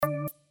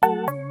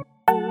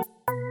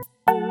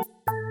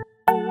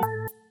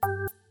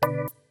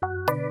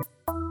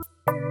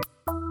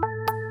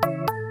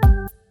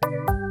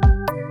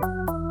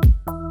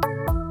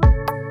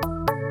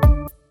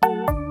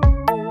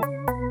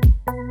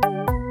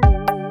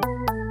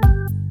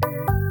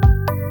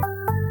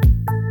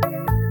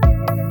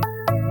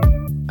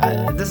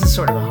this is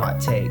sort of a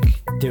hot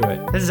take. Do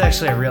it. This is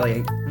actually a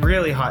really,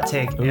 really hot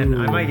take, and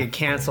I might get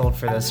canceled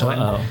for this one.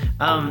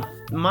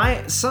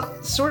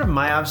 Sort of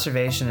my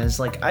observation is,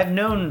 like, I've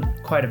known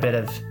quite a bit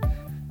of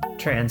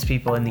trans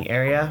people in the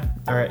area.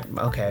 All right,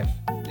 okay.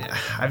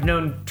 I've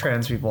known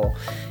trans people,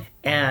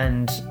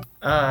 and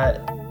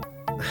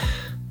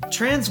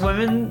trans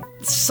women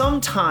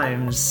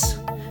sometimes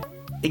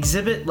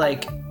exhibit,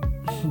 like,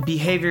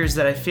 behaviors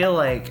that I feel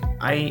like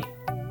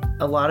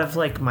a lot of,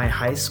 like, my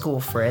high school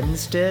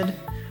friends did,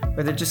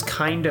 where they're just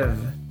kind of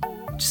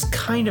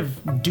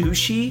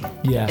douchey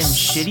and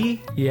shitty.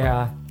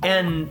 Yeah.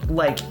 And,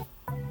 like,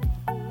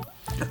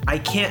 I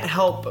can't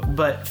help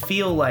but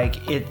feel like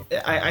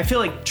I feel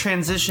like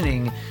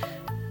transitioning,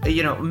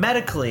 you know,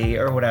 medically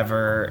or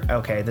whatever.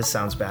 Okay, this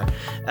sounds bad.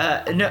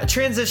 No,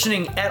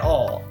 transitioning at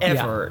all,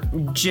 ever,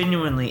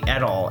 genuinely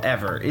at all,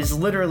 ever, is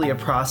literally a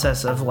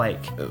process of,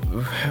 like,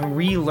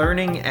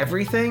 relearning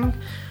everything.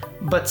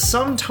 But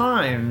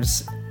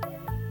sometimes,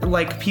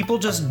 like, people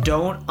just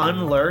don't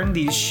unlearn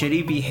these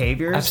shitty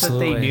behaviors that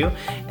they do.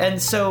 And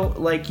so,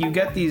 like, you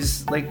get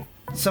these, like,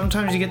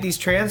 sometimes you get these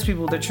trans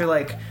people that you're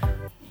like,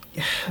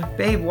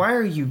 babe, why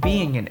are you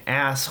being an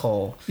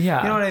asshole?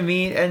 Yeah. You know what I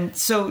mean? And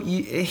so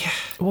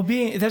well,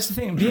 that's the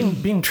thing.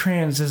 Being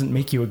trans doesn't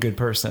make you a good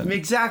person.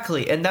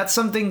 Exactly. And that's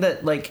something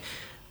that, like,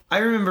 I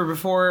remember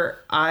before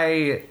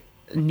I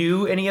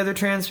knew any other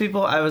trans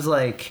people, I was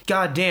like,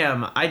 God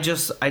damn, I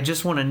just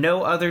want to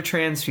know other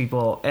trans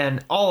people,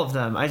 and all of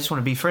them. I just want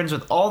to be friends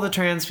with all the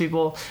trans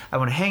people. I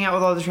want to hang out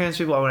with all the trans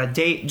people. I want to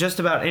date just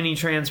about any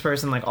trans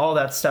person, like, all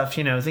that stuff,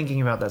 you know,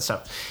 thinking about that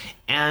stuff.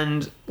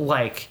 And,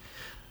 like,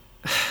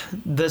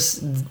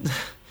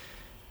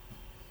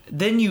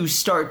 then you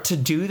start to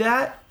do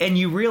that and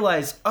you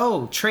realize,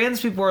 oh,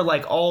 trans people are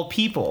like all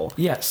people.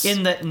 Yes.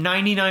 In that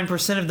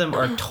 99% of them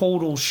are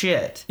total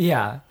shit.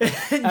 Yeah.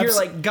 And you're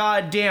like,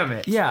 God damn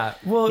it. Yeah.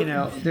 Well, you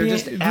know, they're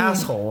just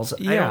assholes.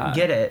 Yeah. I don't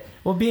get it.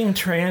 Well, being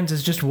trans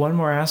is just one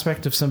more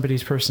aspect of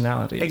somebody's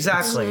personality.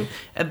 Exactly.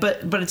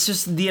 But it's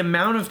just the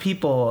amount of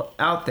people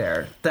out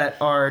there that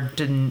are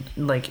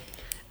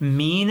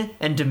mean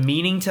and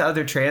demeaning to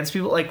other trans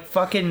people. Like,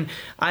 fucking,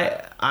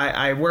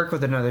 I work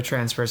with another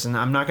trans person.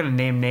 I'm not going to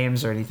name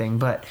names or anything,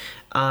 but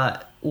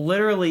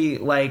literally,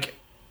 like,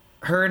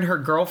 her and her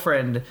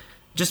girlfriend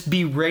just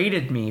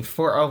berated me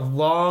for a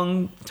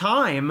long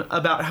time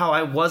about how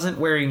I wasn't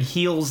wearing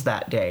heels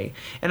that day.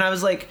 And I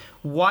was like,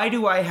 why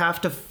do I have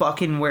to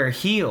fucking wear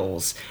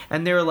heels?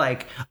 And they were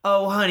like,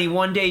 oh, honey,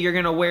 one day you're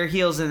going to wear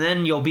heels and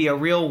then you'll be a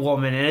real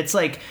woman. And it's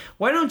like,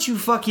 why don't you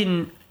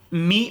fucking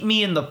meet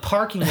me in the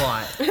parking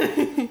lot?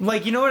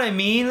 Like, you know what I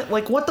mean?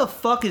 Like, what the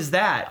fuck is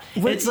that?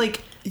 It's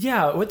like,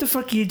 yeah, what the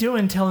fuck are you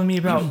doing telling me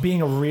about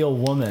being a real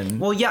woman?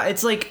 Well, yeah,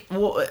 it's like,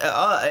 well,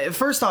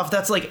 first off,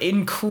 that's, like,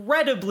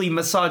 incredibly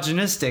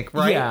misogynistic,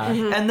 right? Yeah.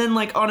 Mm-hmm. And then,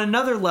 like, on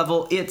another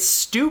level, it's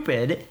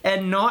stupid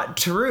and not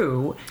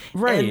true.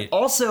 Right. And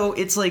also,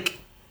 it's like,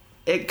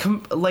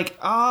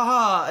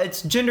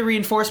 it's gender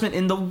reinforcement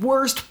in the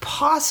worst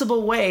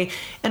possible way.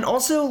 And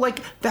also, like,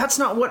 that's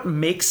not what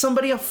makes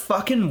somebody a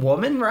fucking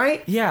woman,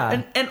 right?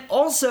 Yeah. And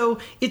also,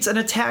 it's an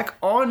attack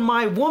on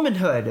my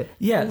womanhood.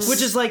 Yes.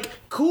 Which is, like,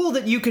 cool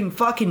that you can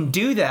fucking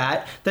do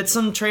that. That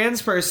some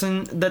trans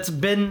person that's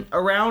been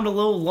around a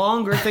little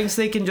longer thinks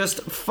they can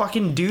just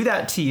fucking do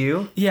that to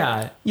you.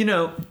 Yeah. You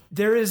know,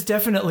 there is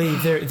definitely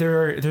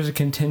there's a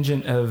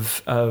contingent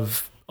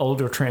of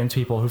older trans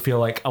people who feel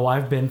like, oh,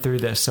 I've been through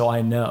this, so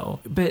I know.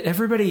 But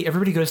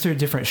everybody goes through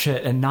different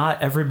shit, and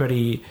not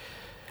everybody,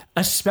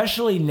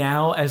 especially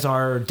now as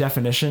our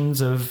definitions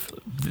of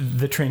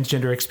the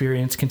transgender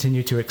experience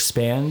continue to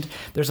expand,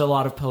 there's a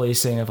lot of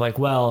policing of, like,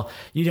 well,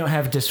 you don't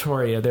have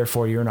dysphoria,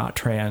 therefore you're not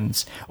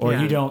trans, or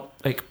you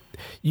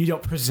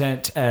don't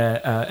present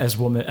as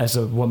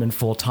a woman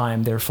full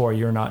time, therefore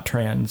you're not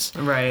trans.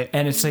 Right.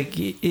 And it's like,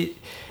 it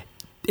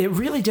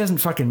really doesn't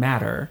fucking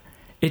matter.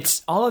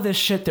 It's all of this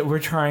shit that we're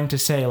trying to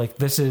say, like,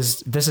 this is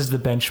the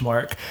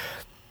benchmark.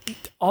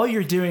 All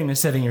you're doing is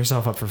setting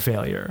yourself up for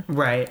failure.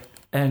 Right.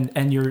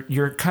 And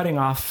you're cutting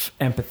off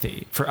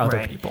empathy for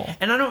other people.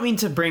 And I don't mean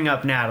to bring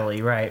up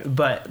Natalie, right?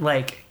 But,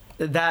 like,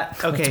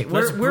 that, okay,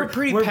 we're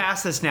pretty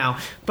past this now.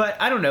 But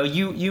I don't know,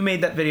 you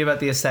made that video about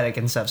the aesthetic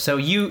and stuff. So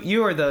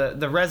you are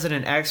the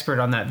resident expert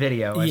on that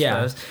video, I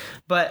suppose.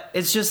 But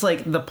it's just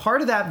like, the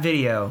part of that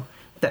video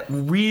that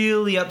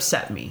really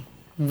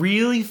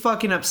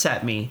fucking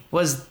upset me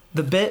was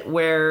the bit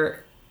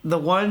where the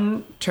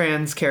one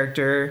trans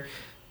character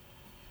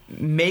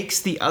makes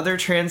the other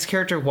trans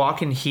character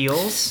walk in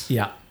heels.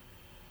 Yeah.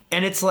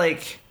 And it's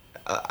like,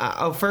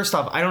 first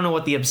off, I don't know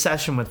what the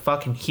obsession with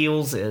fucking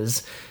heels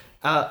is.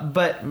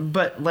 But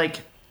like,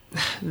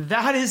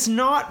 that is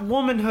not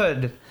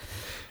womanhood.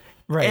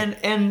 Right.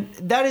 And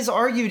that is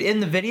argued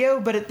in the video,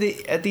 but at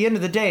the end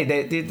of the day,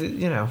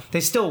 they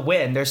still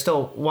win. They're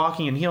still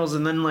walking in heels.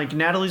 And then, like,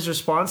 Natalie's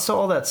response to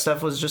all that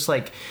stuff was just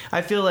like,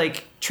 I feel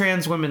like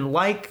trans women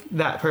like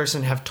that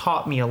person have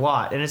taught me a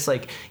lot. And it's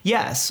like,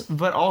 yes,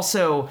 but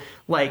also,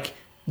 like,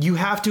 you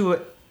have to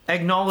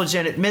acknowledge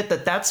and admit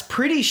that that's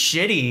pretty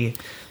shitty,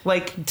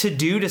 like, to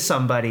do to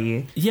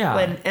somebody.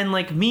 Yeah. And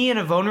like, me in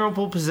a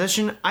vulnerable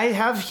position, I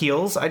have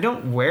heels. I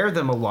don't wear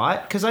them a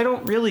lot because I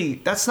don't really,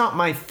 that's not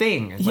my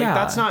thing. Like,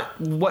 that's not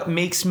what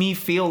makes me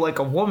feel like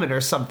a woman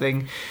or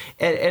something.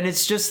 And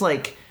it's just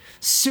like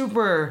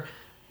super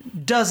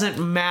doesn't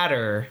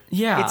matter.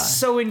 Yeah. It's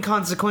so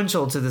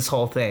inconsequential to this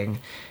whole thing.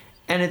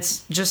 And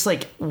it's just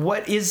like,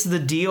 what is the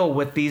deal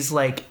with these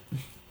like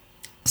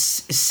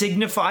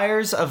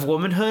signifiers of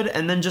womanhood,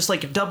 and then just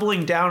like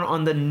doubling down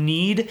on the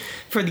need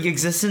for the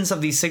existence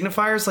of these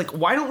signifiers? Like,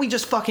 why don't we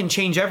just fucking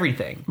change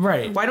everything?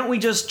 Right. Why don't we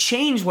just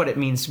change what it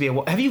means to be a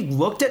woman? Have you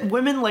looked at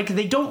women? Like,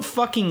 they don't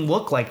fucking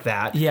look like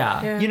that.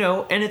 Yeah. You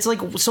know, and it's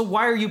like, so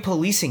why are you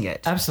policing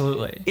it?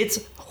 Absolutely.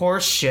 It's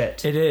horse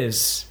shit. It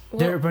is.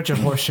 They're a bunch of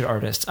horseshit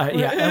artists.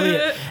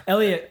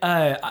 Elliot,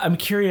 I'm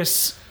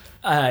curious.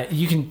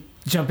 You can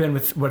jump in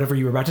with whatever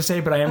you were about to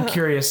say, but I am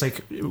curious,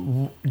 like,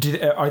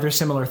 are there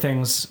similar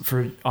things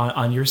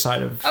on your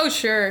side of... Oh,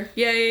 sure.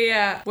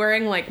 Yeah.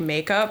 Wearing, like,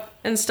 makeup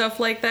and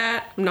stuff like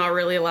that, I'm not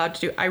really allowed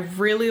to do. I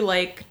really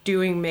like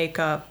doing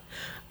makeup.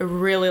 I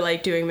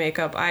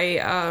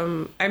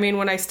mean,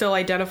 when I still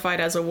identified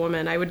as a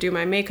woman, I would do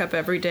my makeup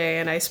every day,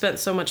 and I spent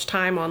so much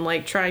time on,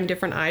 like, trying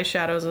different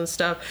eyeshadows and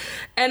stuff.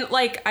 And,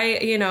 like,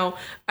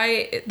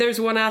 there's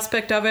one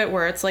aspect of it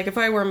where it's like, if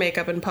I wear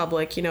makeup in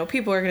public, you know,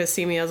 people are going to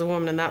see me as a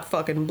woman, and that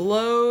fucking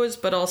blows.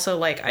 But also,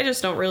 like, I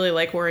just don't really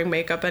like wearing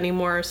makeup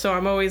anymore. So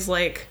I'm always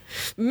like,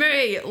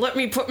 May, let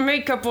me put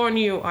makeup on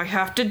you. I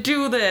have to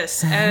do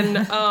this.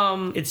 And,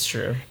 it's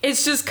true.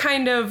 It's just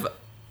kind of...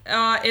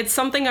 it's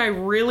something I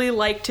really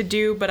like to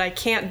do, but I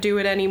can't do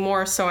it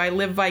anymore, so I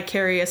live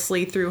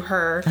vicariously through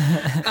her.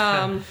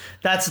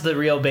 That's the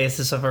real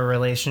basis of a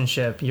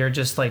relationship. You're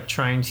just like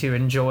trying to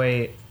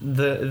enjoy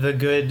the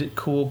good,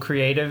 cool,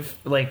 creative,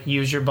 like,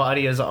 use your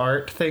body as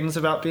art things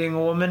about being a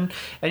woman,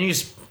 and you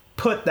just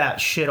put that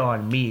shit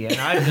on me, and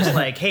I'm just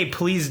like, hey,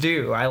 please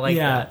do. I like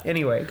that.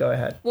 Anyway, go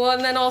ahead. Well,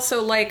 and then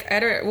also, like,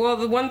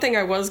 the one thing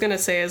I was gonna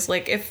say is,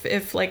 like,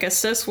 if like a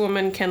cis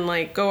woman can,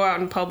 like, go out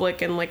in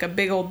public in, like, a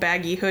big old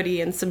baggy hoodie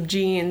and some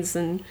jeans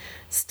and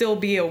still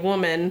be a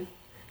woman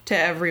to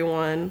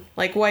everyone,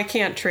 like, why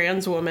can't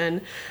trans women?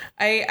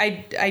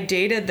 I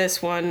dated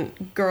this one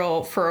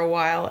girl for a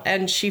while,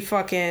 and she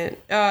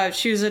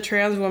was a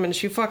trans woman.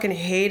 She fucking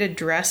hated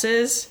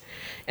dresses.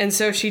 And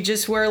so she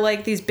just wear,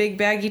 like, these big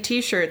baggy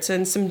t-shirts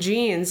and some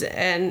jeans.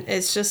 And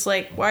it's just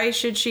like, why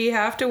should she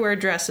have to wear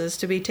dresses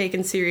to be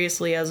taken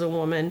seriously as a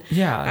woman?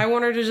 Yeah. I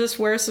want her to just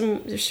wear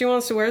if she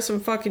wants to wear some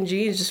fucking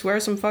jeans, just wear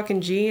some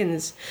fucking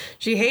jeans.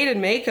 She hated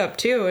makeup,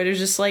 too. It was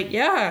just like,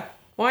 yeah,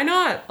 why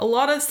not? A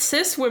lot of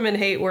cis women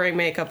hate wearing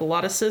makeup. A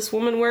lot of cis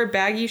women wear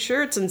baggy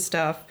shirts and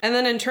stuff. And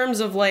then in terms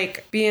of,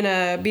 like, being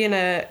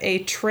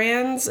a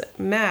trans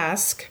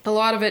mask, a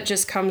lot of it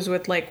just comes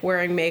with, like,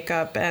 wearing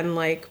makeup, and,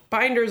 like,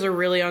 binders are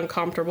really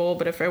uncomfortable,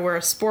 but if I wear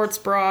a sports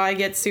bra, I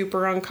get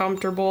super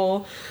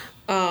uncomfortable.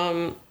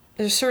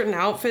 There's certain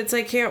outfits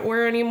I can't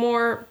wear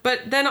anymore.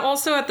 But then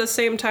also at the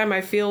same time,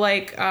 I feel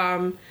like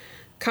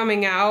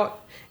coming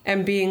out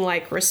and being,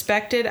 like,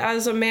 respected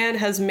as a man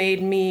has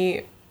made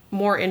me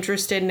more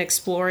interested in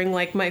exploring,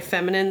 like, my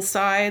feminine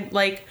side.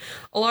 Like,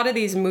 a lot of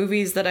these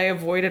movies that I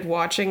avoided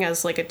watching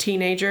as, like, a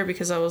teenager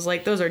because I was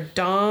like, those are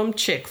dumb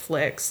chick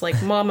flicks,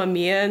 like Mamma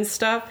Mia and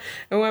stuff.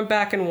 I went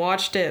back and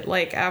watched it,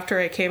 like,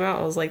 after I came out.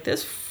 I was like,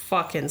 this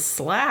fucking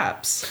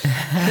slaps.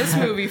 This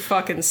movie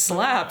fucking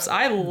slaps.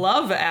 I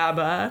love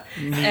ABBA.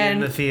 In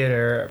the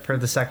theater for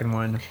the second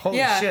one. Holy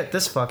shit,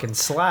 this fucking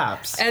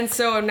slaps. And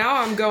so now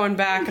I'm going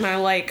back, and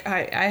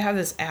I have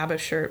this ABBA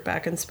shirt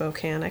back in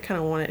Spokane. I kind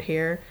of want it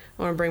here.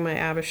 I want to bring my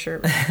ABBA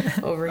shirt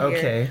over here.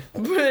 Okay.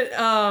 But,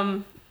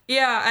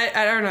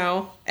 I don't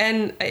know.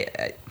 And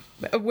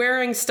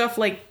wearing stuff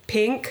like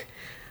pink,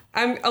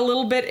 I'm a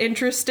little bit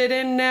interested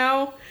in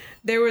now.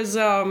 There's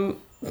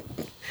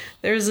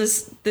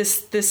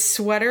this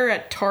sweater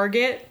at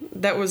Target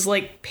that was,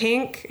 like,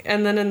 pink,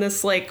 and then in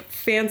this, like,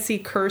 fancy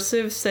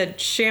cursive said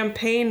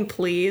champagne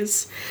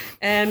please.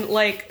 And,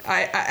 like,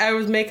 I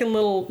was making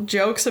little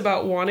jokes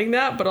about wanting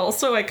that, but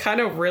also I kind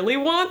of really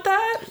want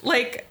that.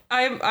 Like,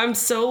 I'm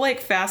so, like,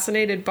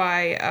 fascinated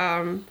by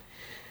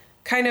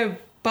kind of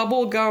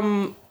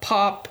bubblegum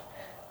pop,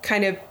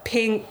 kind of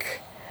pink,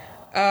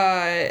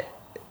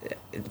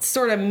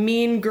 sort of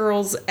Mean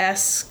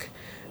Girls-esque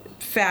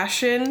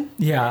fashion.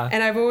 Yeah.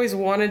 And I've always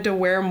wanted to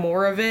wear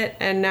more of it,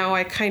 and now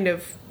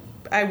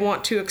I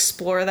want to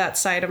explore that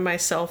side of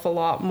myself a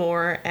lot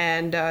more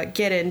and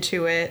get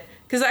into it,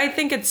 because I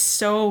think it's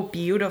so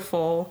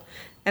beautiful,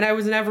 and I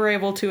was never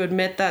able to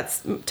admit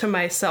that to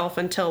myself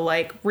until,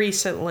 like,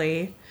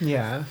 recently.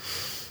 Yeah.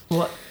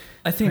 Well,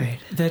 I think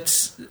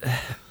that's,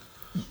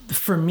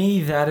 for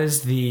me, that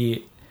is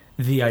the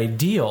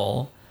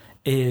ideal.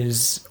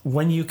 Is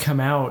when you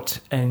come out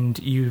and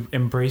you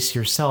embrace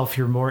yourself,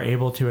 you're more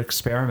able to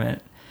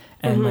experiment.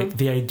 And like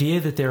the idea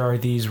that there are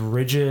these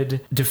rigid,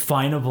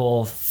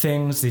 definable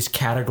things, these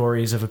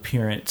categories of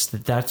appearance,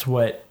 that's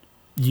what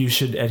you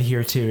should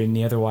adhere to, and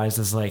the otherwise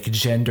is like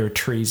gender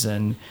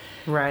treason.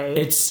 Right.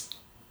 It's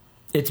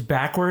it's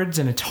backwards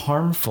and it's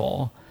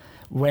harmful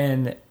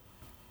when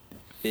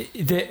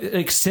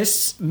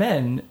cis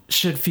men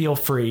should feel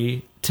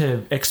free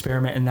to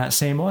experiment in that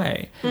same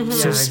way. Mm-hmm.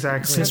 Yeah,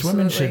 exactly. Cis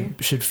women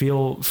should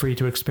feel free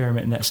to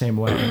experiment in that same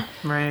way.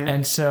 Right.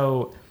 And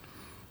so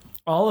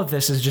all of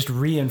this is just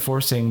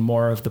reinforcing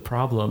more of the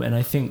problem. And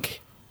I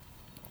think,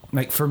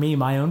 like, for me,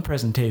 my own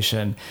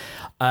presentation,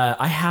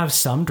 I have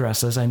some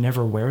dresses. I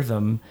never wear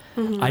them.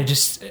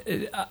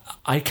 Mm-hmm.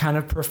 I kind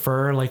of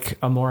prefer like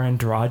a more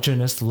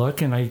androgynous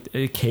look, and I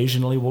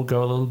occasionally will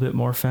go a little bit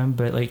more femme,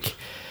 but like,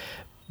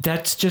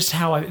 that's just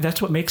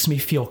that's what makes me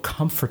feel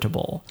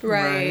comfortable.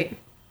 Right.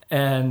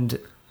 And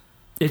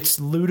it's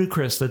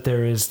ludicrous that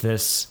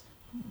there's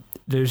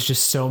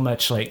just so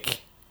much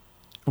like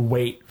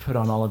weight put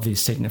on all of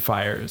these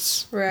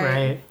signifiers.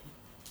 Right.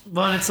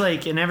 Well, and it's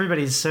like, and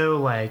everybody's so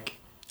like,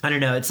 I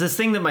don't know. It's this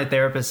thing that my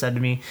therapist said to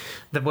me,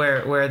 that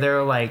where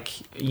they're like,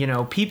 you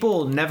know,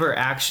 people never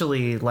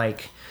actually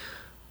like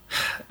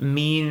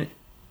mean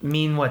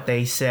what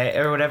they say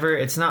or whatever.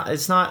 It's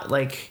not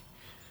like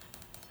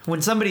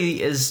when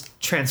somebody is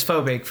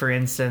transphobic, for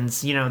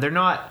instance, you know, they're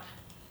not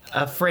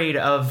afraid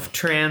of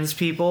trans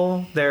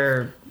people.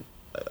 They're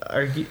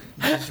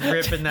just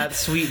ripping that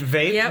sweet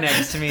vape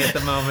next to me at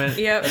the moment.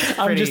 Yep.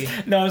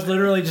 I was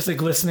literally just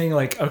like listening,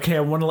 like, okay,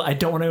 I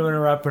don't want to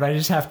interrupt, but I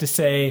just have to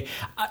say,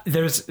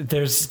 there's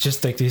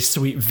just like these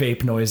sweet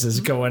vape noises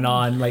going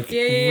on, like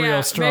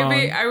real strong.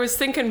 Maybe I was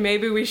thinking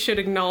maybe we should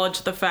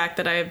acknowledge the fact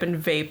that I have been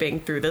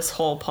vaping through this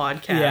whole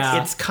podcast.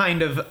 Yeah. It's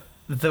kind of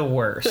the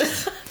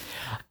worst.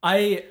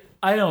 I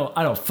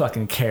don't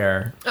fucking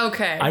care.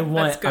 Okay. I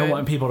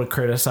want people to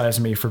criticize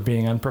me for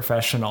being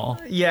unprofessional.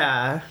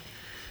 Yeah.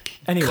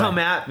 Anyway. Come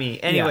at me.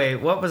 Anyway,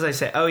 What was I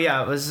saying? Oh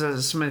yeah, it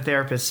was my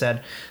therapist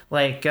said,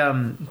 like,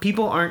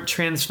 people aren't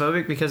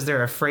transphobic because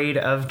they're afraid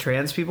of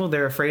trans people.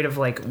 They're afraid of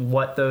like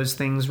what those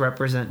things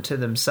represent to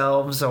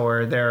themselves,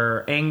 or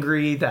they're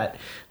angry that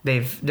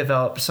they've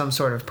developed some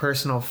sort of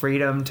personal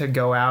freedom to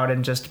go out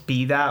and just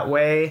be that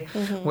way.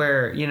 Mm-hmm.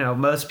 Where, you know,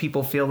 most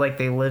people feel like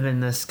they live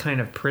in this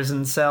kind of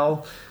prison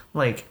cell,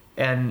 like.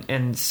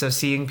 And so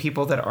seeing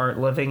people that aren't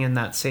living in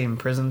that same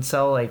prison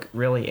cell like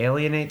really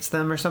alienates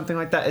them or something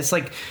like that. It's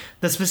like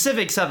the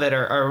specifics of it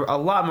are a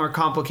lot more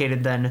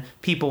complicated than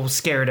people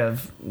scared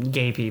of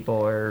gay people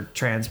or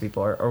trans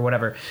people or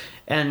whatever.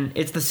 And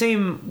it's the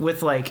same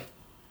with like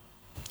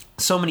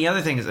so many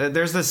other things.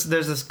 There's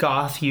this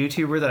goth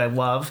YouTuber that I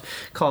love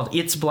called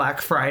It's Black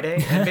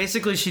Friday, and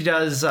basically she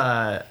does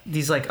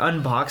these like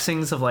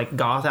unboxings of like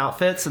goth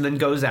outfits and then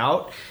goes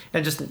out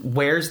and just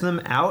wears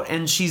them out,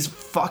 and she's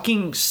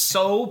fucking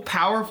so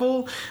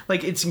powerful.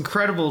 Like, it's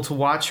incredible to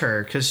watch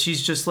her because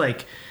she's just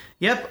like,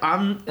 yep,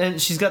 and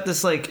she's got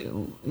this like,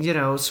 you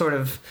know, sort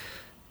of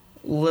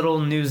little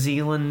New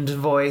Zealand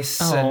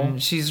voice,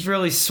 and she's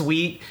really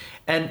sweet,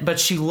 but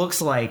she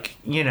looks like,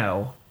 you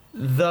know,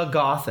 the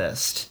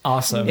gothist.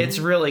 Awesome. It's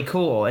really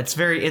cool. It's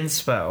very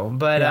inspo.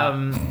 But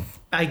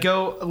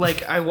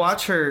I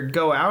watch her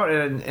go out,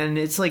 and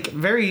it's like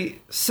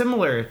very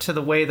similar to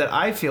the way that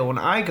I feel when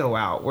I go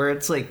out, where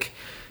it's like,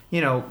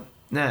 you know,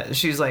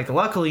 she's like,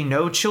 luckily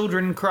no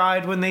children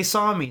cried when they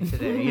saw me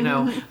today. You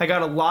know, I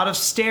got a lot of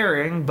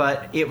staring,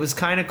 but it was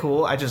kind of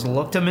cool. I just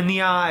looked them in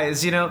the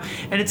eyes, you know,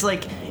 and it's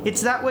like,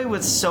 it's that way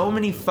with so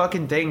many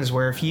fucking things,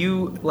 where if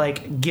you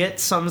like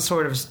get some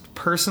sort of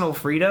personal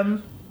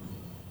freedom,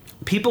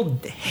 people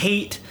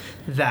hate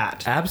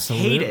that.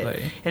 Absolutely. Hate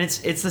it. And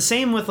it's the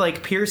same with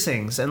like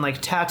piercings and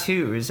like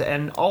tattoos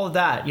and all of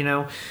that, you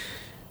know.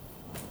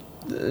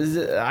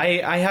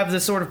 I have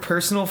this sort of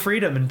personal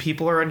freedom, and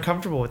people are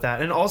uncomfortable with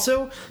that. And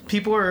also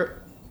people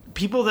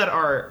that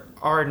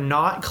are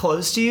not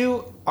close to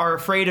you are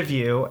afraid of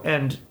you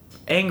and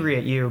angry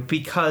at you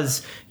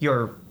because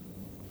you're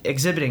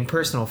exhibiting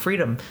personal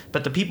freedom,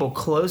 but the people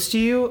close to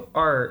you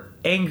are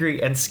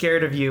angry and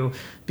scared of you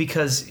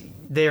because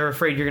they're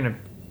afraid you're going to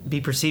be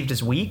perceived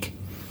as weak,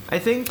 I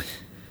think.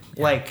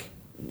 Yeah. Like,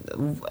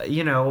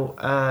 you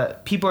know,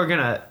 people are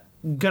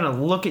gonna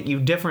look at you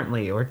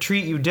differently or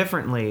treat you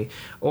differently,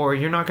 or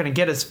you're not gonna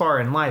get as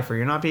far in life, or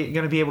you're not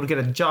gonna be able to get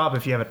a job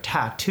if you have a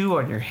tattoo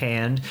on your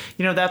hand,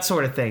 you know, that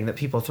sort of thing that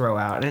people throw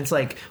out. And it's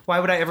like, why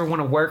would I ever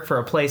want to work for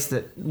a place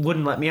that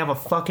wouldn't let me have a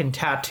fucking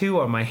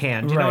tattoo on my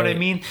hand? You know what I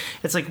mean?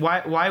 It's like,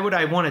 why would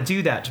I want to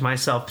do that to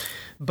myself?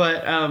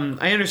 But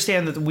I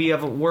understand that we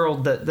have a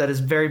world that is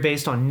very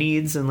based on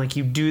needs, and like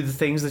you do the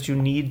things that you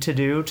need to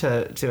do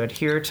to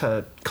adhere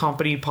to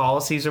company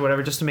policies or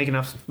whatever just to make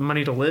enough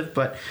money to live.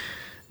 But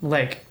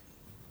like,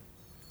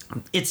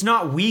 it's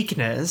not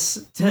weakness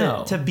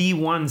to be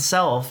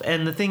oneself.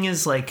 And the thing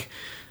is, like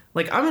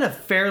I'm in a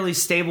fairly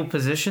stable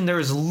position. There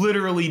is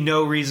literally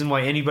no reason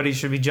why anybody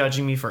should be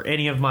judging me for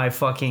any of my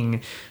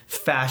fucking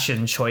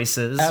fashion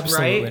choices.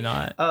 Absolutely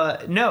right?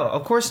 not. No,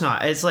 of course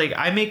not. It's like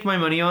I make my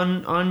money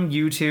on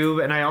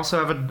YouTube, and I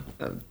also have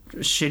a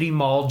shitty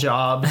mall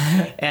job,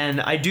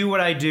 and I do what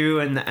I do,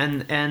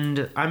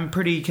 and I'm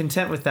pretty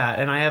content with that.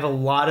 And I have a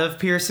lot of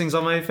piercings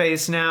on my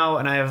face now,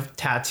 and I have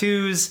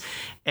tattoos,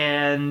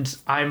 and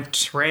I'm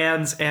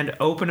trans and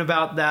open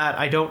about that.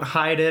 I don't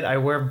hide it. I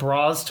wear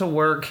bras to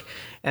work.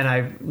 And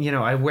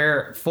I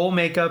wear full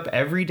makeup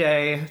every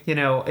day.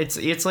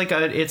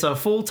 It's a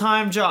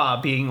full-time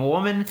job being a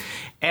woman,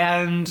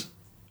 and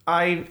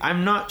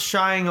I'm not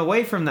shying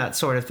away from that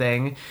sort of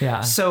thing. Yeah.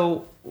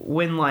 So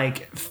when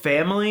like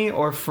family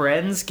or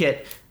friends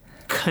get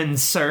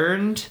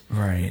concerned,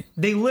 right,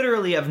 they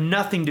literally have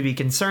nothing to be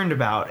concerned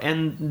about.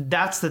 And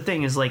that's the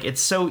thing, is like,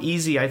 it's so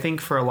easy, I think,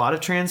 for a lot of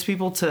trans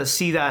people to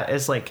see that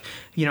as like,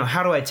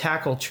 how do I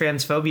tackle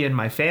transphobia in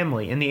my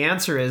family? And the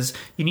answer is,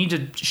 you need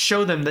to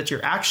show them that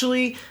you're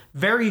actually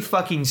very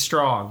fucking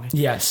strong.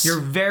 Yes. You're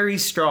very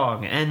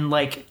strong, and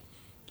like,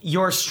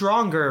 you're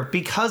stronger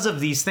because of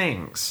these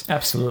things.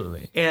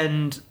 Absolutely.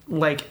 And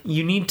like,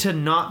 you need to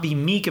not be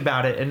meek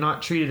about it and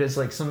not treat it as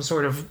like some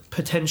sort of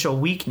potential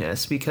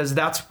weakness, because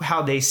that's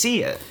how they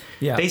see it.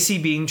 Yeah. They see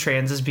being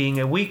trans as being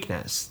a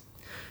weakness.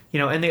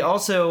 And they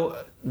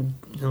also,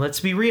 let's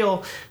be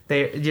real,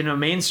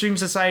 mainstream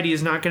society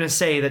is not going to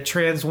say that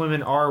trans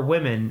women are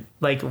women,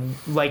 like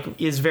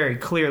is very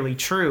clearly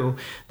true.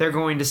 They're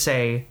going to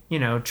say,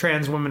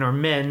 trans women are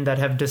men that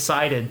have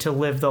decided to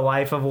live the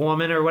life of a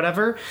woman or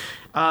whatever,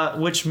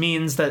 which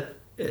means that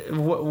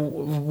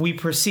we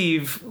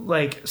perceive,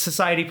 like,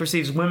 society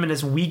perceives women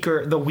as the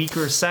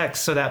weaker sex.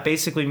 So that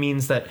basically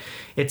means that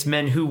it's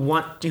men who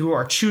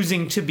are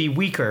choosing to be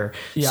weaker.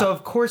 Yeah. So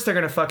of course they're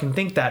going to fucking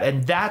think that.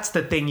 And that's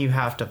the thing you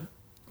have to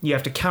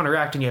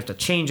counteract, and you have to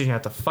change, and you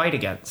have to fight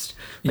against.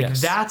 Like,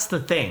 yes. That's the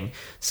thing.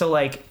 So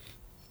like,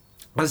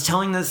 I was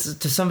telling this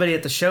to somebody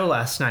at the show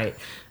last night,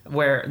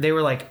 where they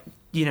were like,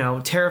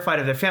 terrified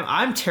of their family.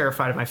 I'm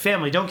terrified of my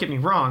family, don't get me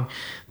wrong.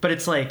 But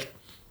it's like,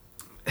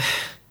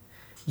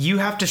 you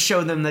have to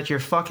show them that you're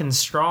fucking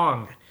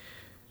strong.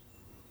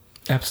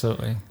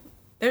 Absolutely.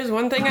 There's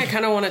one thing I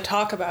kind of want to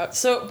talk about.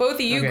 So both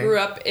of you grew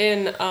up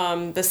in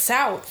the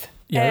South.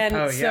 Yep.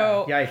 And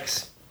so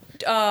yikes.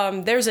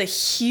 There's a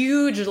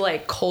huge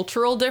like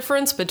cultural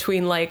difference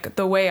between like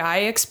the way I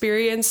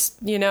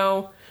experienced,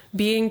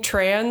 being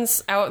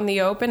trans out in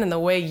the open, and the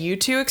way you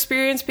two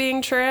experience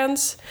being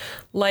trans.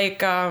 Like,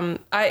 the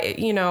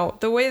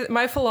way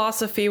my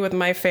philosophy with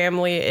my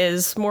family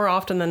is, more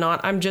often than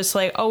not, I'm just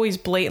like always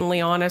blatantly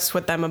honest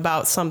with them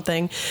about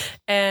something,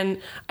 and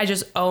I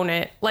just own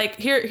it. Like,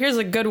 here's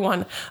a good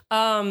one.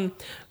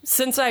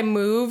 Since I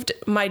moved,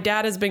 my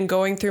dad has been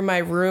going through my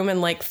room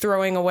and like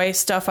throwing away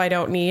stuff I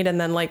don't need,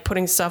 and then like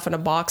putting stuff in a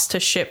box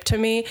to ship to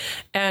me.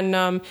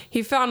 And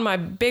he found my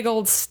big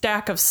old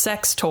stack of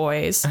sex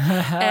toys.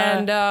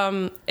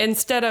 And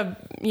instead of,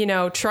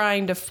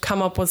 trying to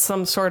come up with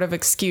some sort of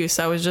excuse,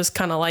 I was just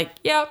kind of like,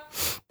 yeah,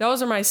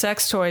 those are my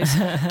sex toys.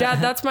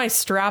 Dad, that's my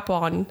strap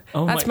on.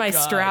 Oh, that's my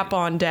strap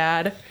on,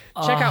 Dad.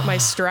 Check out my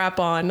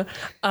strap on.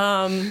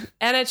 And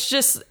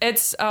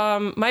it's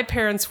my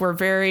parents were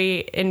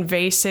very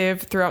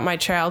invasive throughout my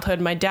childhood.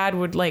 My dad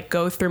would like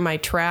go through my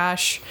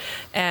trash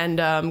and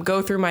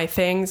go through my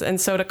things. And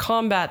so to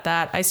combat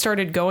that, I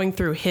started going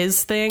through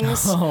his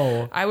things.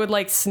 Oh. I would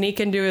like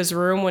sneak into his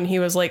room when he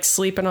was like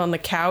sleeping on the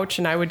couch,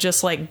 and I would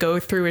just like go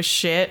through his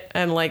shit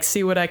and like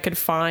see what I could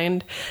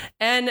find.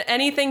 And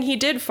anything he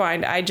did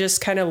find, I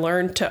just kind of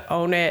learned to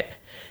own it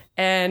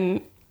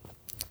and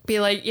be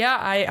like, yeah,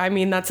 I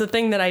mean, that's a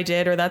thing that I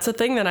did, or that's a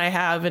thing that I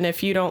have. And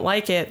if you don't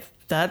like it,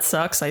 that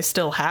sucks. I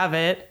still have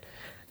it.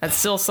 That's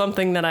still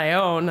something that I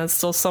own. That's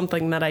still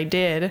something that I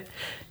did.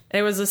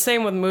 It was the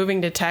same with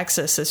moving to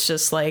Texas. It's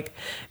just like,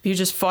 if you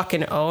just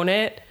fucking own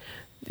it,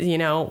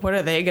 what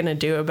are they going to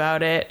do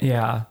about it?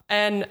 Yeah.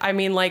 And I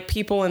mean, like,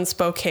 people in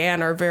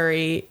Spokane are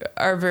very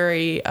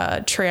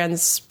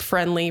trans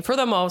friendly for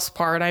the most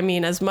part. I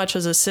mean, as much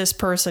as a cis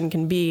person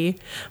can be,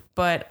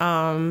 but,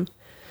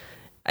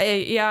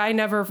 I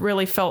never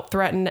really felt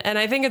threatened. And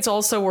I think it's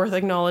also worth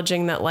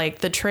acknowledging that like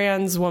the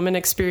trans woman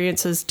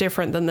experience is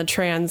different than the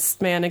trans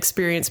man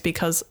experience,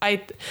 because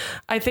I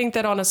think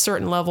that on a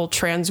certain level,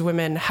 trans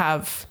women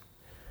have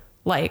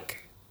like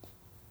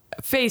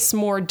face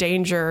more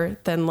danger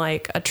than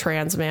like a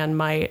trans man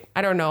might.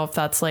 I don't know if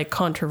that's like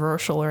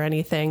controversial or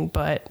anything,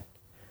 but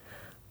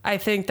I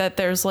think that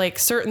there's like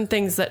certain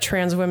things that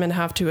trans women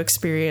have to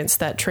experience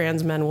that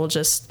trans men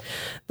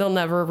they'll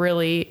never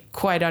really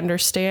quite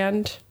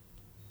understand.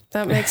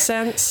 That makes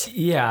sense.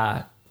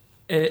 Yeah.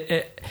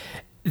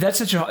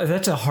 That's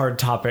a hard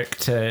topic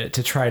to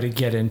try to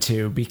get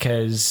into,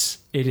 because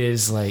it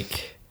is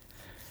like,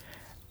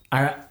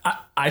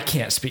 I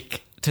can't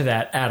speak to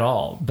that at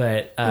all,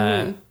 but,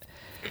 I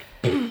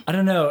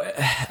don't know,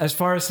 as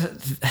far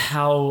as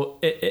how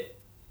it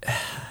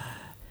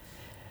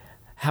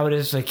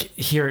is like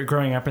here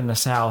growing up in the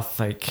South,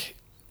 like,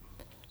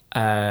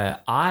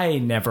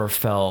 I never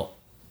felt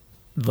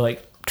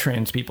like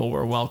trans people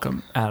were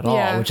welcome at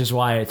all, which is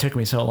why it took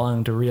me so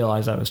long to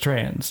realize I was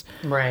trans.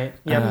 Right.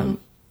 Yep.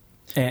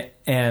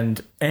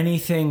 And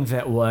anything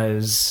that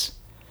was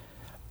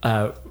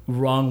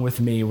wrong with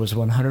me was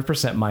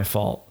 100% my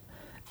fault.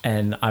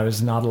 and I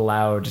was not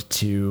allowed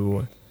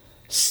to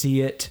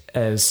see it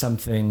as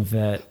something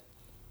that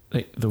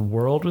like the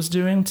world was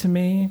doing to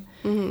me.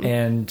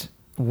 And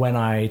when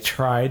I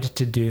tried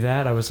to do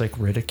that, I was like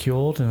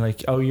ridiculed and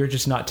like, oh, you're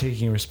just not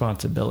taking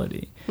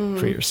responsibility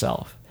for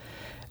yourself.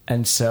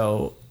 And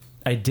so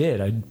I did.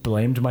 I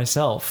blamed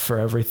myself for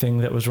everything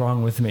that was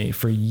wrong with me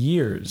for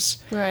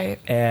years. Right.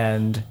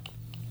 And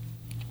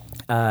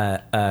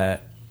to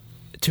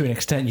an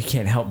extent, you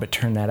can't help but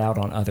turn that out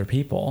on other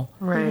people.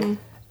 Right.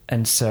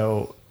 And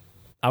so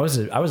I was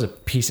a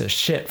piece of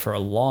shit for a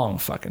long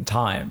fucking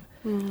time.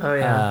 Oh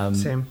yeah,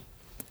 same.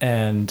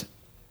 And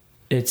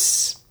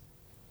it's,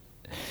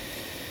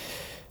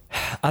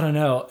 I don't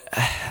know.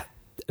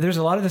 There's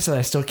a lot of this that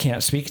I still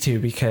can't speak to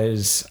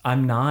because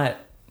I'm not,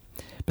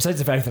 besides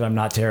the fact that I'm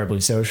not terribly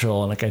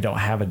social and like I don't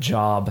have a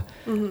job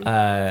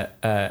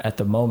at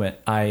the moment,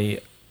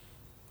 I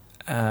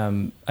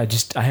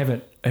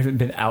haven't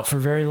been out for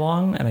very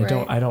long, and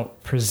I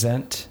don't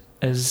present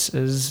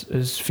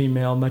as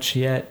female much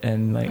yet,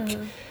 and like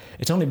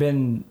it's only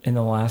been in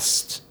the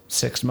last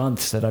 6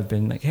 months that I've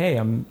been like, hey,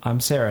 I'm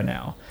Sarah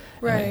now,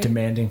 right? And, like,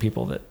 demanding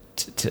people that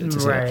to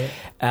right.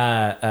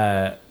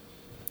 Say,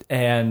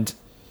 and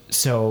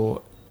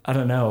so I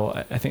don't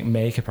know. I think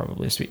May could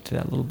probably speak to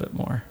that a little bit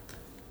more.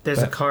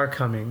 There's a car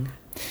coming.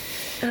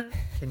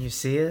 Can you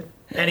see it?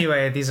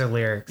 Anyway, these are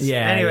lyrics.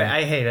 Yeah. Anyway, yeah.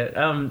 I hate it.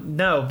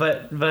 No,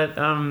 but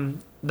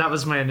that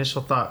was my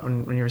initial thought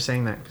when you were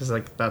saying that, because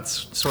like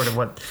that's sort of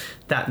what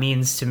that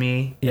means to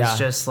me. Yeah. It's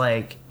just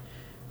like,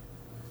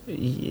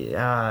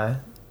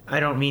 I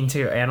don't mean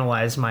to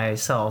analyze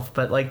myself,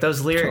 but like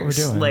those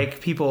lyrics,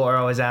 like people are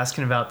always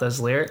asking about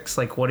those lyrics.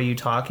 Like, what are you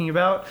talking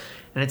about?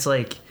 And it's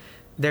like,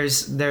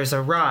 there's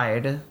a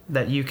ride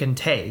that you can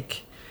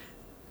take.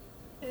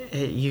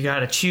 You got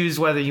to choose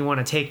whether you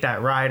want to take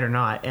that ride or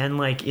not. And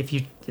like, if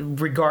you,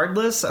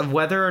 regardless of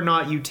whether or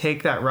not you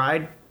take that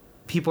ride,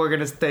 people are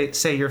going to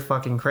say you're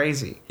fucking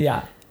crazy.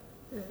 Yeah.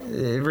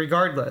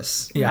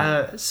 Regardless.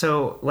 Yeah.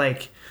 So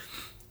like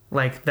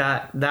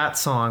that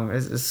song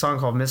is a song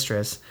called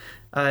Mistress,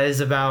 is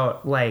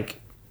about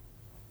like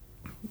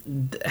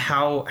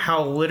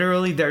how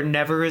literally there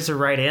never is a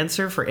right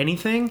answer for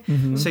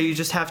anything. So you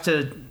just have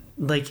to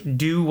like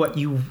do what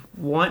you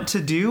want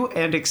to do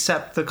and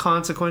accept the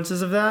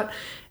consequences of that.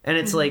 And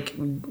it's like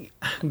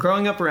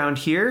growing up around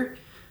here,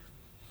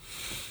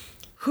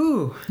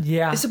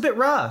 it's a bit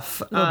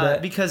rough,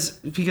 because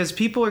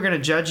people are going to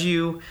judge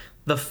you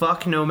the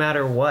fuck no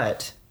matter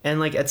what. And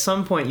like at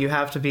some point you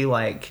have to be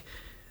like,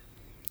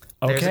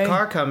 there's a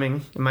car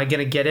coming. Am I going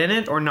to get in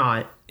it or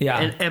not? Yeah.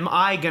 And am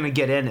I going to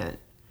get in it?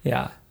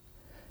 Yeah.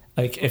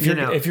 Like if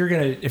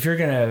you're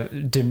gonna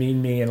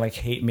demean me and like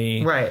hate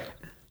me, right,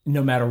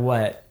 no matter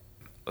what,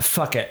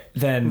 fuck it.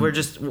 Then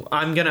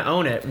I'm gonna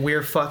own it.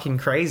 We're fucking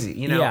crazy,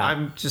 Yeah.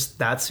 I'm just,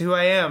 that's who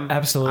I am.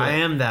 Absolutely, I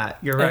am that.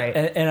 You're right.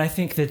 And I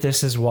think that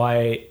this is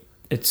why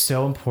it's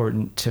so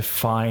important to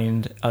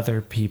find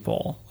other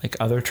people, like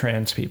other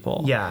trans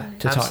people, to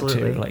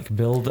absolutely. talk to,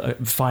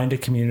 like find a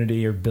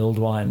community or build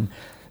one,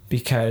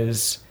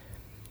 because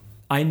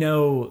I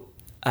know.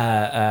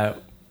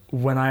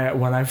 When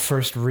I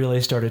first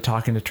really started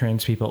talking to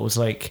trans people, it was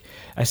like,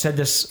 I said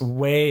this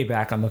way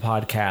back on the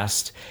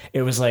podcast.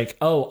 It was like,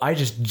 oh, I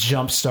just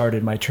jump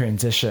started my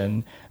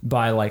transition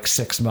by like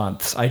 6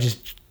 months. I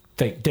just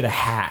did a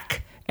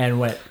hack and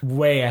went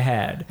way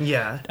ahead.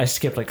 Yeah. I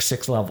skipped like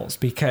 6 levels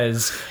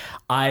because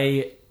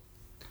I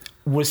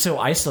was so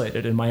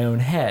isolated in my own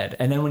head.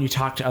 And then when you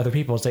talk to other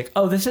people, it's like,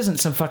 oh, this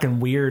isn't some fucking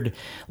weird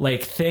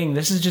like thing.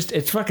 This is just,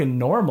 it's fucking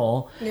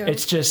normal. Yeah.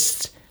 It's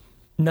just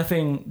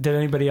nothing that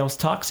anybody else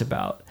talks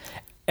about.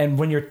 And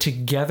when you're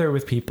together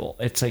with people,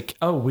 it's like,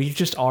 oh, we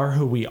just are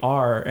who we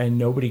are and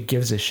nobody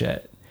gives a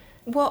shit.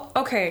 Well,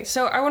 okay,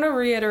 so I want to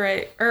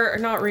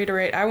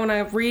I want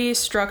to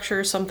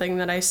restructure something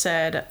that I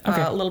said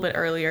a little bit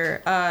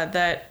earlier,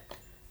 that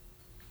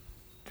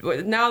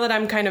now that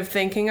I'm kind of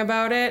thinking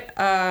about it,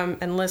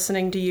 and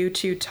listening to you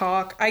two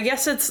talk, I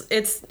guess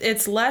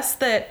it's less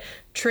that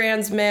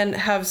trans men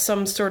have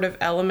some sort of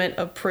element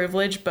of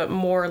privilege, but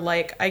more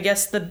like, I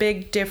guess the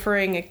big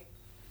difference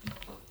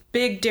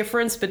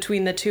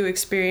between the two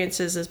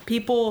experiences is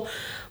people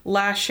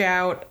lash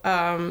out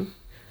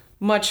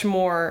much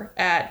more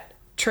at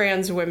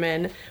trans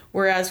women,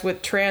 whereas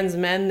with trans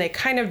men, they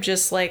kind of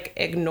just like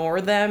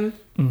ignore them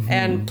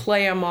and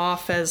play them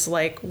off as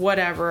like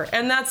whatever.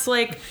 And that's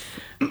like,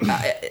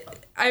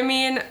 I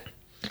mean,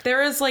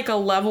 there is like a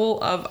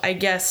level of, I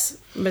guess,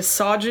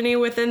 misogyny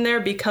within there,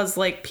 because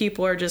like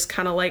people are just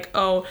kind of like,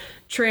 oh,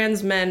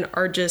 trans men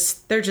are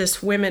they're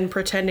just women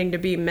pretending to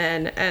be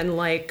men. And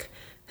like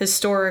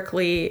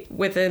historically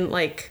within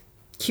like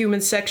human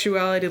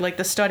sexuality, like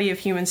the study of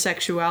human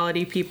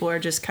sexuality, people are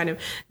just kind of,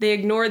 they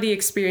ignore the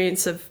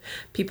experience of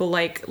people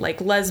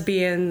like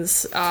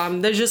lesbians.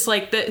 There's just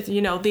like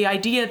the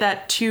idea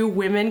that two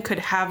women could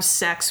have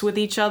sex with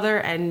each other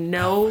and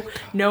no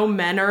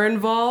men are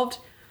involved.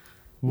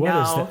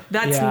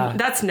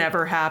 That's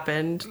never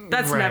happened.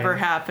 That's never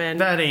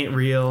happened. That ain't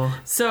real.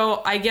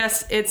 So I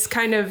guess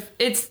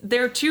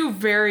they're two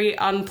very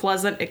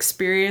unpleasant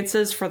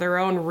experiences for their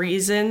own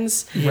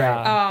reasons.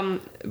 Yeah.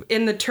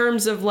 In the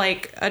terms of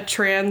like a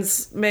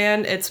trans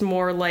man, it's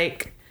more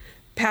like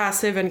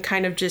passive and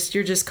kind of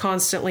you're just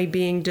constantly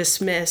being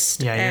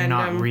dismissed. Yeah, you're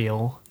not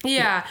real.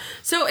 Yeah.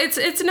 So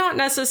it's not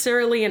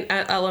necessarily an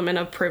element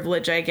of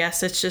privilege, I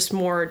guess. It's just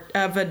more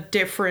of a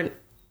different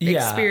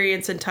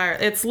experience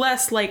entirely. It's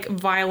less like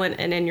violent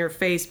and in your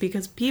face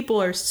because people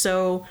are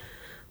so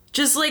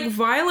just like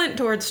violent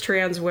towards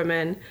trans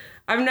women.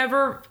 I've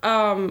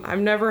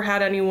never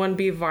had anyone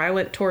be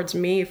violent towards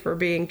me for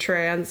being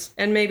trans,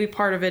 and maybe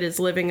part of it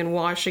is living in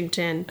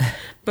Washington,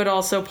 but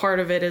also part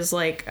of it is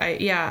like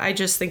I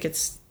just think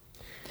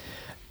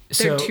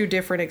they're two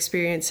different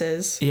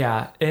experiences.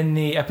 Yeah. In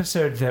the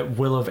episode that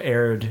will have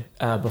aired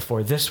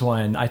before this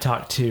one, I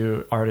talked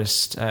to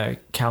artist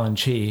Callan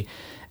Chi,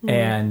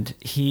 and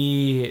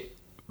he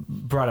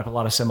brought up a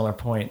lot of similar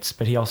points,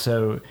 but he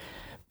also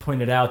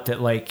pointed out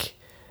that like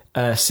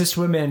cis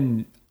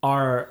women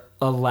are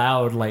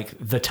allowed like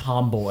the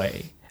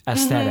tomboy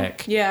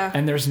aesthetic. Yeah.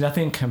 And there's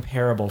nothing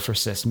comparable for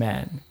cis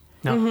men.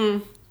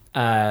 No.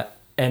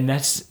 And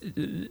that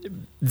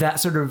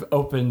sort of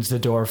opens the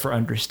door for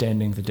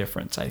understanding the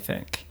difference, I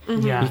think.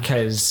 Yeah.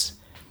 Because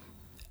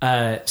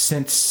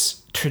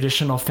since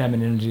traditional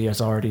femininity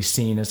is already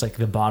seen as like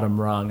the bottom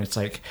rung, it's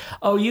like,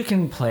 oh, you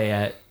can play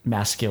at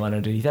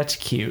masculinity. That's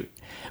cute.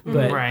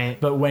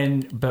 But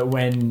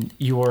when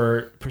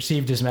you're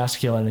perceived as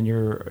masculine and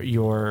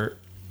you're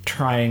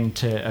trying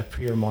to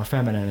appear more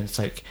feminine, it's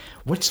like,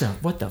 what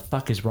the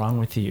fuck is wrong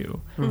with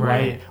you?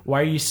 Right. Why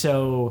are you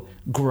so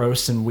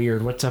gross and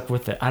weird? What's up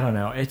with it? I don't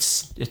know.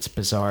 It's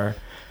bizarre.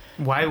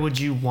 Why would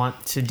you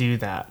want to do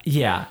that?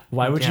 Yeah.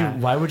 Why would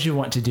you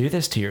want to do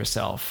this to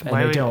yourself? And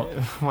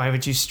why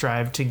would you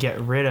strive to get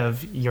rid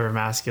of your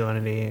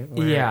masculinity?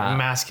 Where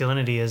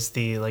masculinity is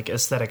the like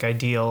aesthetic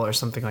ideal or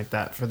something like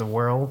that for the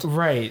world.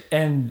 Right.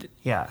 And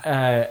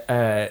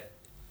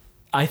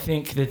I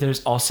think that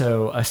there's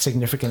also a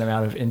significant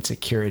amount of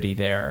insecurity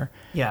there.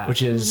 Yeah.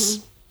 Which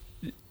is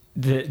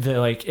the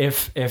like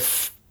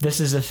if this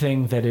is a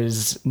thing that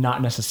is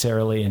not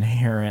necessarily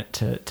inherent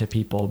to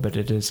people, but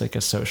it is like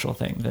a social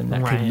thing, then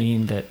that could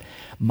mean that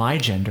my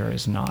gender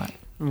is not.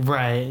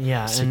 Right,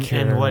 yeah.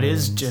 And what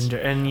is gender?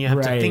 And you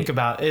have to think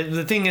about it.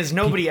 The thing is,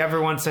 nobody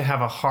ever wants to have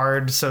a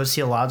hard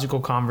sociological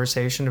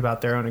conversation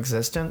about their own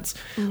existence.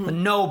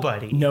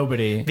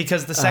 Nobody.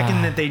 Because the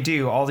second that they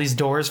do, all these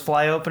doors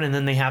fly open and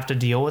then they have to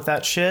deal with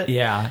that shit.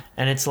 Yeah.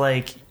 And it's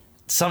like,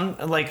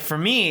 for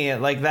me,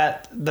 like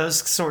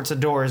those sorts of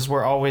doors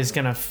were always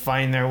going to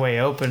find their way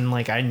open.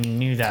 Like I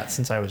knew that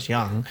since I was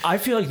young. I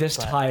feel like this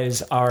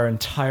ties our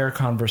entire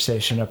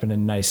conversation up in a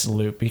nice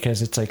loop,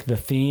 because it's like the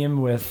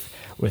theme with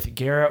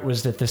Garrett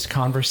was that this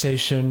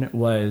conversation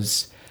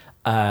was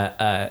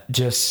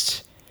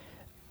just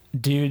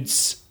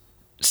dudes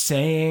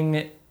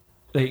saying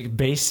like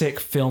basic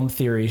film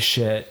theory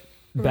shit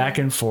back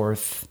and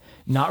forth,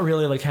 not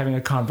really like having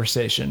a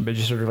conversation, but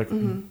just sort of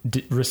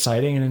like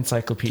reciting an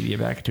encyclopedia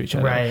back to each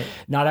other. Right.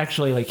 Not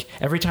actually like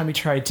every time he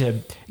tried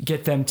to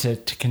get them to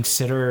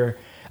consider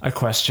a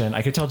question,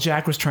 I could tell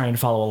Jack was trying to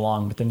follow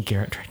along, but then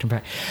Garrett dragged him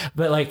back.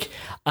 But like,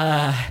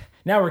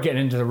 now we're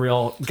getting into the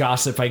real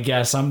gossip, I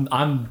guess.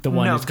 I'm the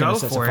one who's going to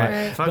specify.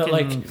 It. But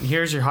like,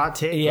 here's your hot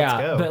take. Yeah,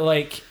 let's go. But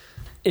like,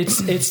 it's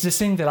this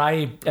thing that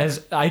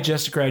I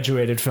just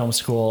graduated film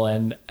school,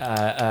 and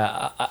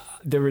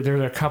there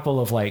were a couple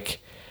of like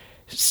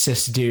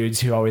cis dudes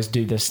who always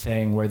do this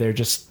thing where they're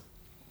just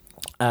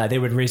they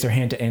would raise their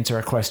hand to answer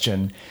a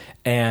question,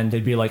 and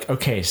they'd be like,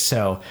 okay,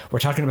 so we're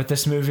talking about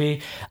this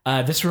movie.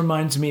 This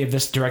reminds me of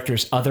this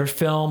director's other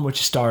film,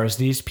 which stars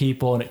these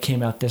people, and it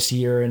came out this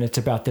year, and it's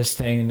about this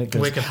thing, and it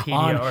goes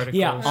Wikipedia articles.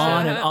 Yeah,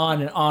 on and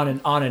on and on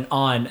and on and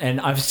on. And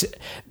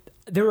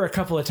there were a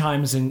couple of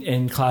times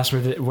in class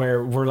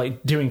where we're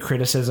like doing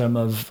criticism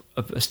of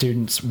a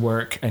student's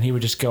work, and he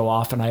would just go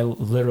off, and I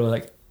literally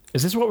like,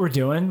 is this what we're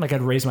doing? Like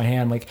I'd raise my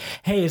hand like,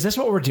 hey, is this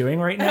what we're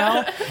doing right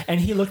now? And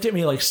he looked at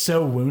me like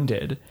so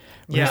wounded.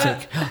 Yeah. He's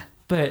like,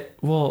 but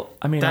well,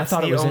 I mean, that's I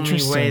thought it was interesting.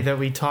 That's the only way that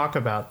we talk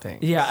about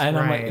things. Yeah. And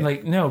I'm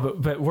like, no,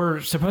 but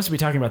we're supposed to be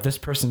talking about this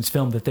person's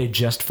film that they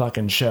just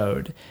fucking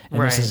showed.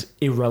 And this is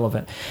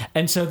irrelevant.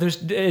 And so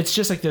it's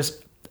just like this,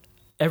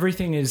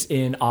 everything is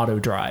in auto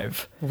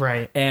drive.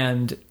 Right.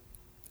 And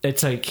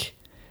it's like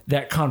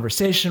that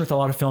conversation with a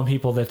lot of film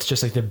people that's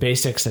just like the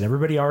basics that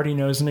everybody already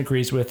knows and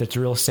agrees with. It's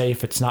real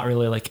safe. It's not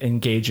really like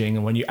engaging.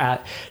 And when you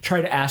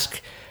try to ask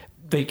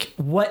like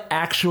what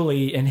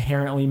actually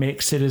inherently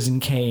makes Citizen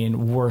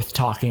Kane worth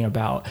talking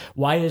about?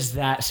 Why is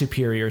that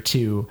superior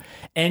to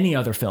any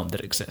other film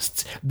that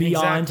exists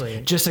beyond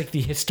just like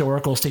the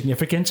historical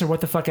significance or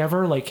what the fuck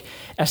ever? Like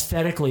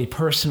aesthetically,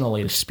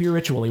 personally,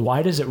 spiritually,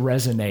 why does it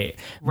resonate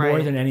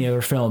more than any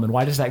other film? And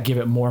why does that give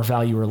it more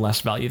value or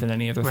less value than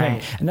any other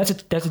thing? And that's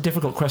a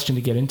difficult question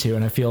to get into.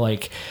 And I feel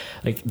like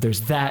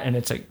there's that, and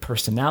it's like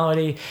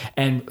personality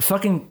and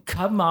fucking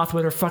Cub Moth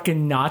with her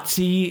fucking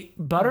Nazi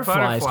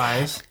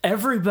butterflies.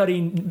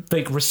 Everybody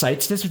like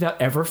recites this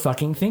without ever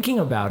fucking thinking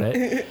about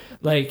it.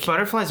 Like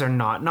butterflies are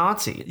not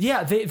Nazis.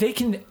 Yeah, they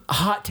can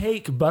hot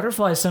take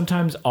butterflies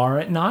sometimes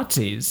aren't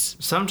Nazis.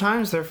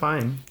 Sometimes they're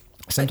fine.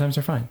 Sometimes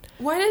they're fine.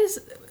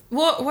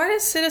 Why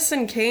does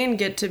Citizen Kane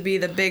get to be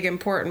the big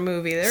important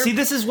movie? See,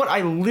 this is what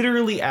I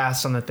literally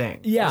asked on the thing.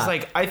 Yeah. It's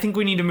like, I think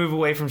we need to move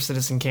away from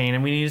Citizen Kane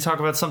and we need to talk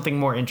about something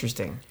more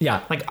interesting.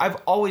 Yeah. Like, I've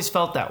always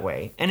felt that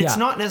way. And it's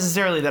not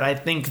necessarily that I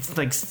think,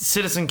 like,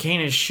 Citizen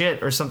Kane is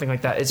shit or something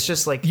like that. It's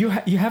just like... You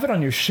have it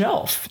on your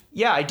shelf.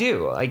 Yeah, I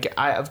do. Like,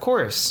 of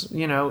course,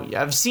 you know,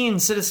 I've seen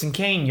Citizen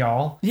Kane,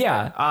 y'all.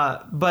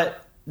 Yeah.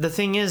 But the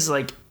thing is,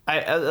 like,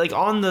 I like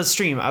on the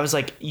stream, I was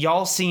like,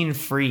 y'all seen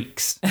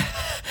Freaks?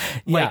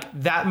 Like,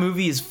 that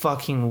movie is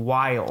fucking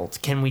wild.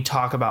 Can we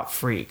talk about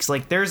Freaks?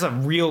 Like, there's a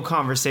real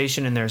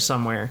conversation in there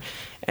somewhere.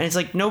 And it's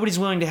like, nobody's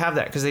willing to have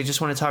that because they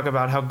just want to talk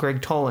about how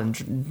Greg Toland,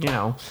 you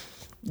know,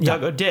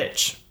 dug a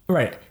ditch.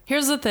 Right.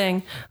 Here's the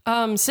thing.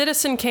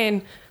 Citizen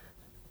Kane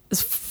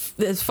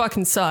it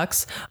fucking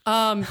sucks.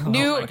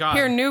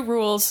 New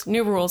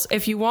rules.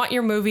 If you want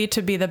your movie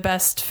to be the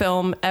best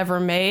film ever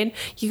made,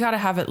 you got to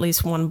have at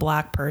least one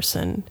black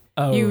person.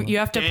 Oh, you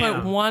have to put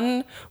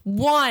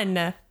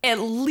at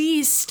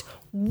least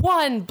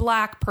one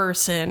black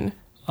person.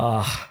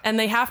 And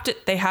they have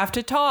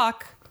to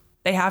talk.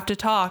 They have to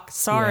talk.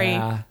 Sorry.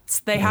 Yeah.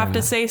 They have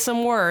to say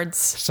some words.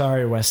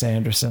 Sorry, Wes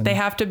Anderson. They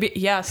have to be...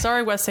 Yeah,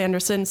 sorry, Wes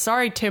Anderson.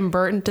 Sorry, Tim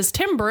Burton. Does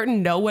Tim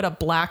Burton know what a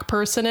black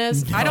person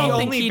is? No. I don't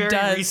think he does. He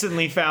only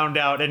recently found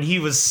out, and he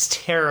was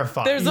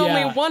terrified. There's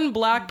only one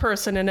black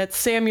person, and it's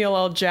Samuel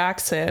L.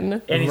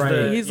 Jackson.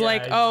 And he's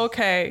like, oh,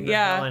 okay,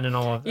 yeah. And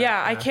all of that,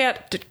 yeah,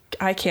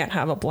 I can't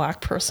have a black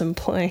person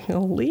playing a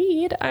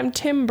lead. I'm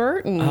Tim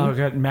Burton. Oh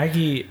god,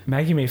 Maggie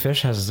Mae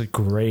Fish has a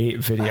great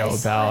video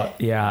about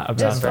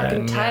just that.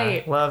 fucking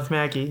tight. Yeah. Love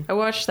Maggie. I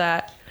watched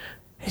that.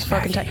 It's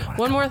fucking tight.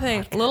 One more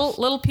thing,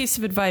 little piece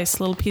of advice.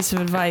 I'm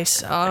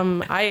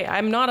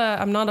not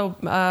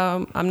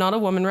a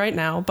woman right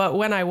now, but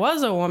when I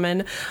was a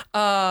woman,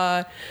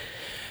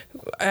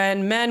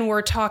 and men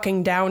were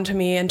talking down to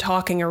me and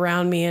talking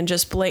around me and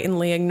just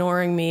blatantly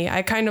ignoring me,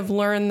 I kind of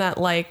learned that,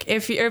 like,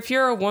 if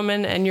you're a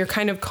woman and you're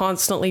kind of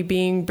constantly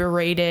being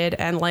berated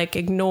and, like,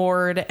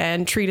 ignored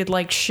and treated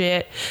like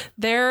shit,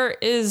 there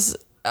is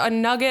a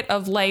nugget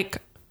of,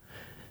 like,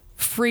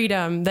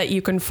 freedom that you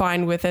can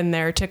find within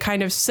there to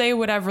kind of say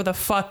whatever the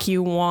fuck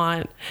you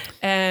want,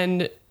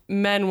 and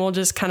men will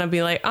just kind of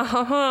be like,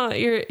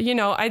 you're, you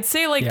know, I'd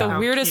say like the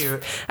weirdest,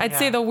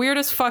 say the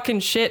weirdest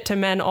fucking shit to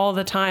men all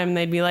the time.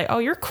 They'd be like, oh,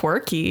 you're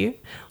quirky.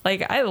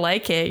 Like, I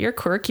like it. You're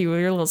quirky with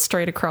your little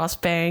straight across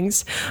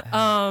bangs.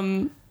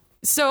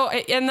 So,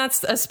 and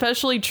that's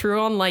especially true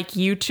on like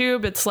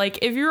YouTube. It's like,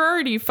 if you're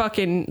already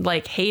fucking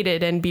like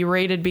hated and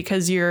berated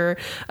because you're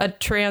a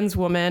trans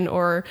woman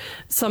or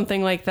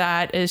something like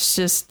that, it's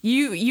just,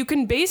 you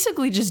can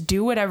basically just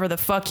do whatever the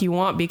fuck you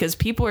want because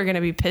people are going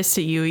to be pissed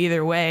at you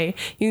either way.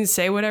 You can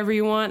say whatever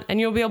you want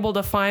and you'll be able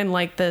to find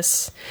like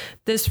this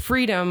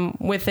freedom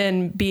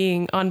within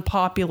being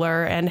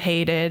unpopular and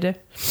hated.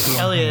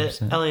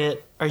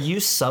 Elliot, are you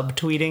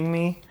subtweeting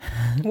me?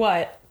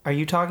 What? Are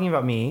you talking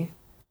about me?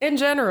 In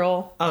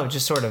general. Oh,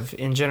 just sort of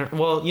in general.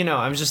 Well, you know,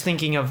 I'm just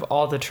thinking of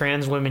all the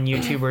trans women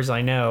YouTubers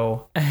I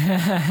know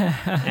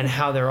and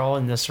how they're all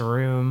in this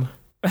room.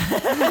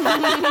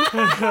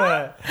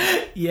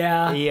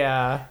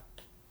 Yeah.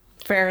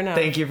 Fair enough.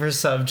 Thank you for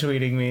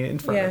subtweeting me in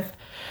front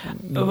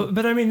of.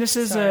 But I mean, this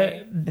is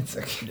It's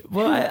okay.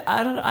 well,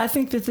 I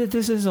think that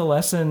this is a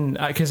lesson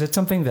because it's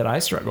something that I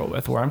struggle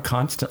with where I'm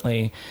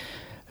constantly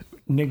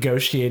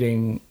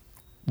negotiating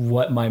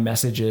what my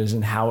message is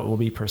and how it will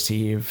be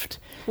perceived.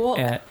 Well,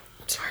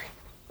 sorry.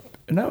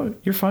 No,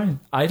 you're fine.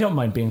 I don't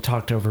mind being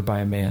talked over by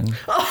a man.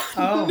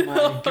 Oh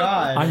my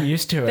god. I'm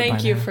used to it.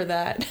 Thank you for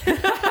that.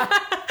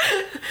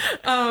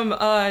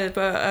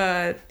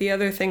 But the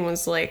other thing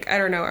was like, I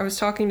don't know, I was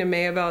talking to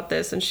May about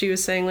this and she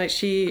was saying like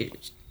we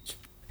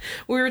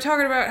were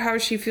talking about how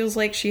she feels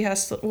like she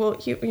has to, well,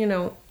 you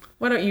know,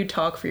 why don't you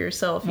talk for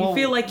yourself? You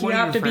feel like you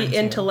have to be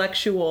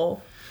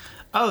intellectual.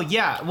 Oh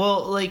yeah.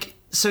 Well, like,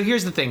 so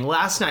here's the thing.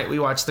 Last night we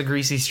watched The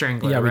Greasy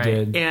Strangler. Yeah, we right?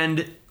 did.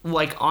 And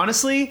like,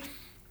 honestly,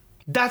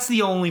 that's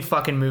the only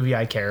fucking movie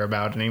I care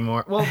about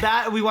anymore. Well,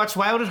 that we watched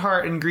Wild at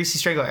Heart and Greasy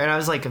Strangler, and I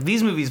was like,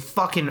 these movies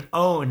fucking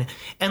own.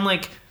 And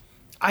like,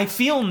 I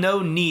feel no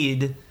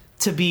need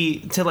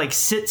to like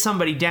sit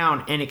somebody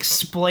down and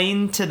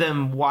explain to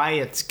them why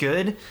it's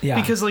good. Yeah.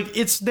 Because like,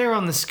 it's there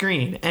on the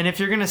screen, and if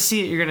you're gonna see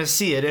it, you're gonna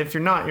see it. If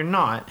you're not, you're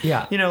not.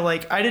 Yeah. You know,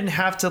 like, I didn't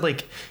have to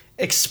like.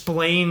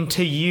 explain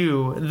to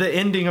you the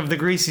ending of The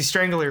Greasy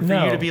Strangler for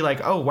you to be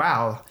like, oh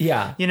wow,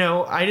 yeah, you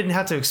know, I didn't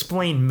have to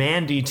explain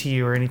Mandy to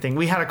you or anything.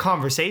 We had a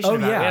conversation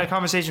about it. We had a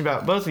conversation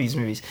about both of these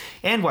movies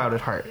and Wild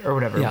at Heart or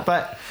whatever. Yeah.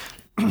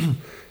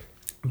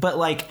 But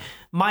like,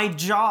 my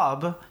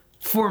job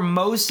for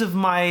most of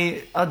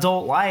my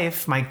adult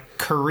life, my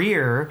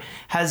career,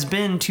 has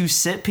been to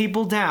sit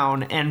people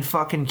down and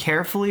fucking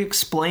carefully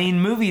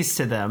explain movies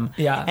to them.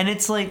 Yeah. And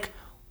it's like,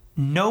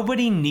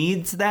 nobody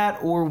needs that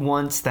or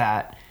wants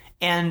that.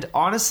 And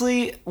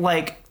honestly,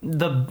 like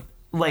the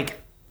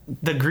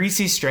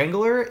Greasy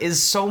Strangler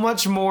is so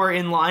much more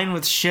in line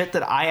with shit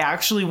that I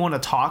actually want to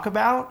talk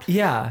about.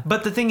 Yeah.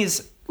 But the thing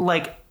is,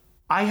 like,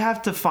 I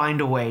have to find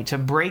a way to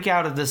break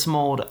out of this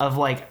mold of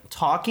like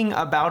talking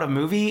about a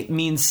movie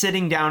means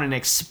sitting down and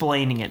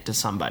explaining it to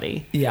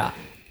somebody. Yeah.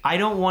 I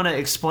don't want to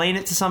explain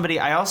it to somebody.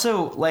 I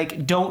also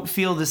like don't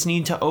feel this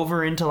need to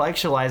over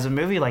intellectualize a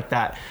movie like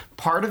that.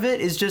 Part of it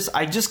is just,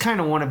 I just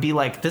kind of want to be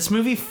like, this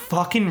movie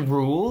fucking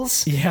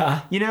rules.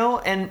 Yeah. You know,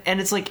 and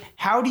it's like,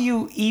 how do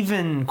you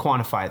even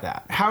quantify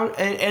that?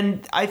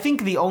 And I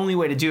think the only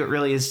way to do it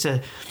really is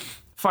to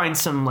find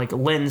some like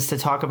lens to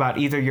talk about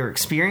either your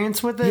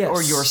experience with it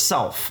or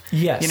yourself.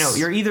 Yes. You know,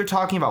 you're either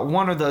talking about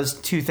one of those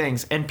two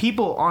things. And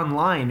people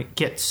online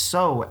get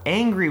so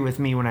angry with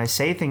me when I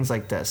say things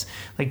like this.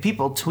 Like,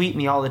 people tweet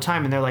me all the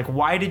time and they're like,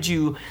 why did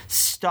you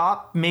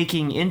stop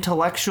making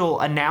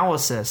intellectual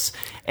analysis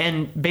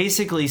and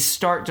basically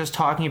start just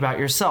talking about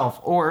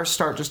yourself or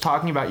start just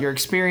talking about your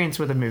experience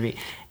with a movie?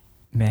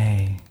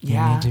 May, you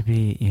need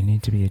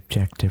to be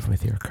objective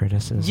with your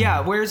criticism.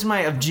 Yeah, where's my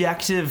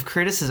objective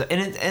criticism?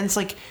 And it's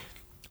like,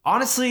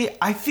 honestly,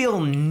 I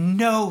feel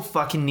no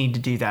fucking need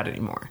to do that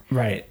anymore.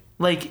 Right.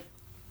 Like,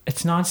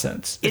 it's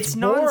nonsense. It's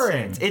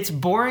boring. Nonsense. It's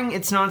boring.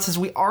 It's nonsense.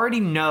 We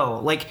already know.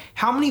 Like,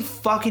 how many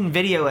fucking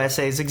video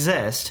essays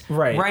exist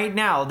right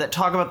now that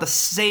talk about the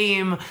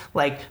same,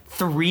 like,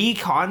 3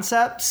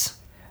 concepts?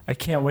 I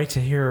can't wait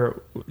to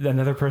hear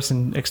another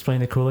person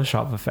explain the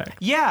Kuleshov effect.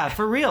 Yeah,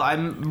 for real.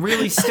 I'm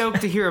really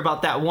stoked to hear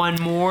about that one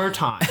more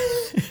time.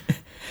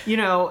 You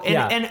know,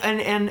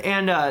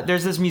 and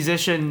there's this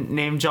musician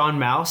named John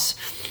Mouse,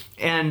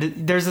 and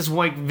there's this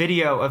like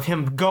video of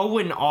him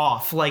going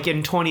off like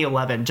in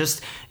 2011,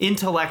 just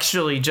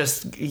intellectually,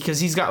 just because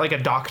he's got like a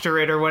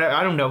doctorate or whatever.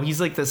 I don't know.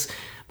 He's like this,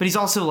 but he's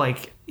also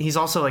like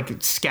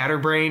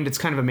scatterbrained. It's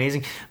kind of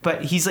amazing.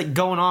 But he's like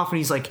going off and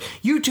he's like,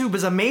 YouTube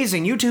is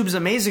amazing. YouTube is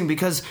amazing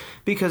because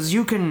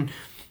you can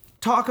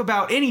talk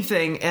about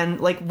anything,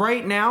 and like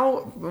right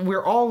now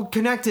we're all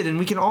connected and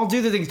we can all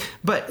do the things,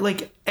 but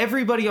like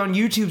everybody on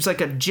YouTube's like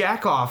a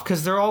jack off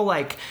because they're all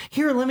like,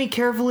 here, let me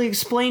carefully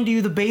explain to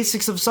you the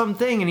basics of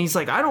something, and he's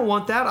like, I don't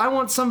want that. I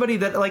want somebody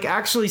that like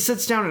actually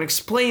sits down and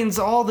explains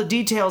all the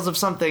details of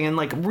something and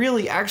like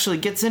really actually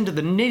gets into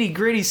the nitty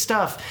gritty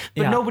stuff.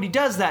 But nobody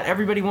does that.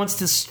 Everybody wants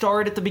to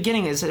start at the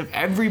beginning as if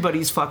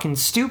everybody's fucking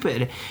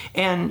stupid,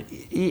 and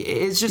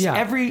it's just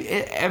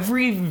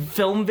every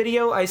film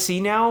video I see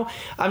now,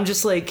 I'm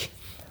just like,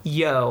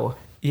 yo,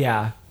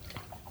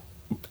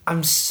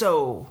 I'm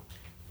so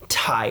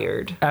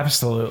tired.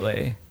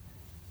 Absolutely.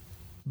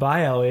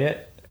 Bye,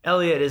 Elliot.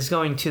 Elliot is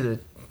going to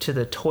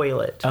the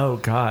toilet. Oh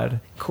God.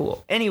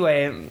 Cool.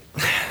 Anyway,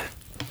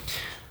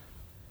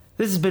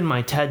 this has been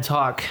my TED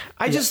Talk.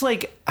 I just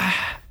like,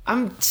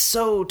 I'm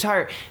so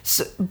tired.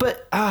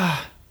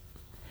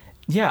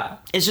 Yeah.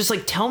 It's just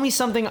like, tell me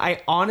something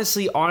I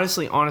honestly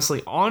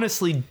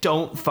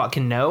don't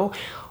fucking know,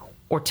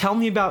 or tell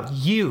me about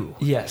you.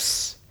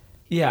 Yes.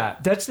 Yeah,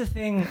 that's the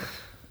thing.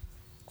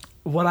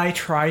 What I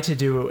try to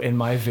do in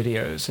my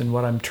videos and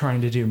what I'm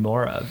trying to do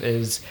more of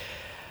is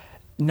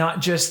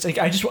not just like,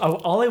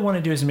 all I want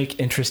to do is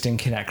make interesting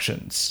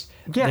connections.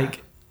 Yeah.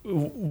 Like,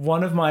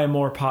 one of my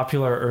more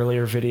popular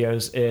earlier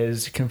videos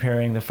is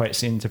comparing the fight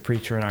scene to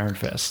Preacher and Iron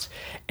Fist.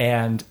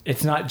 And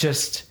it's not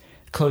just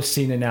close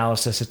scene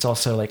analysis, it's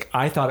also like,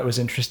 I thought it was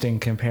interesting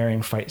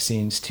comparing fight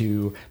scenes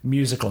to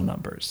musical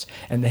numbers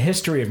and the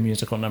history of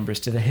musical numbers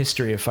to the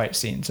history of fight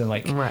scenes, and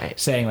like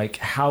saying like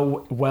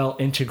how well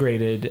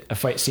integrated a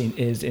fight scene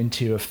is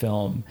into a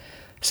film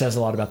says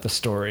a lot about the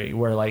story.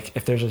 Where like,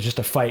 if there's just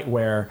a fight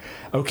where,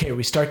 okay,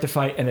 we start the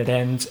fight and it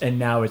ends, and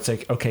now it's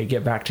like, okay,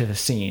 get back to the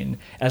scene,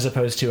 as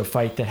opposed to a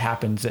fight that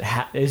happens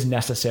that is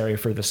necessary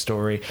for the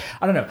story.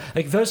 I don't know,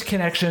 like those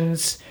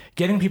connections,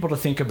 getting people to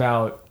think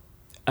about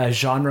a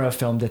genre of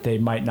film that they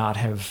might not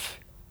have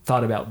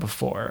thought about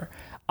before.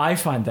 I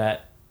find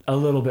that a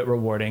little bit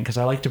rewarding because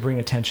I like to bring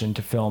attention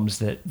to films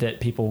that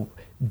people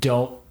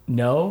don't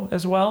know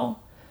as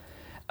well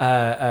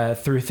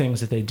through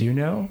things that they do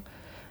know.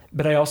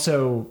 But I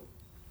also,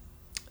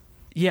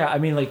 I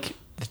mean, like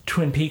the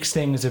Twin Peaks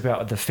thing is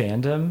about the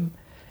fandom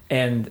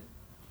and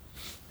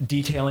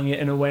detailing it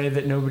in a way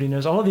that nobody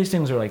knows. All of these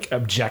things are like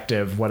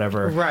objective,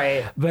 whatever.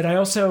 Right. But I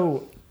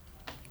also...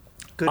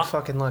 Good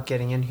fucking luck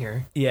getting in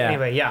here. Yeah.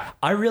 Anyway,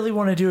 I really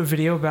want to do a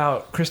video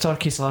about Krzysztof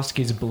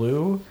Kieslowski's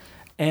Blue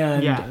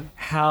and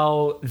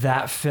how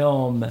that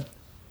film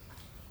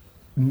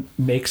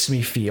makes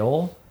me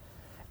feel.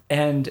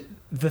 And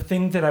the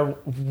thing that I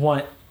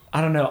want I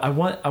don't know. I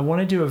want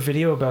to do a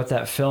video about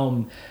that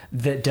film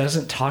that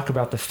doesn't talk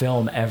about the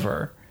film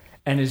ever,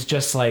 and is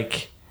just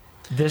like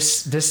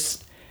this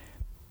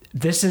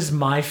is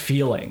my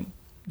feeling.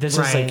 This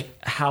is like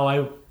how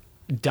I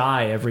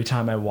die every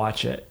time I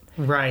watch it.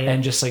 Right.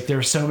 And just like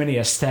there's so many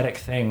aesthetic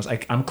things.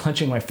 Like I'm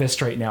clenching my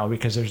fist right now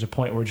because there's a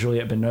point where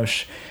Juliette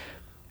Binoche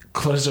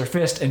closes her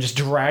fist and just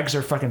drags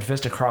her fucking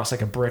fist across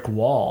like a brick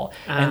wall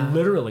and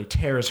literally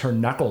tears her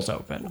knuckles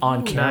open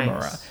on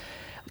camera. Nice.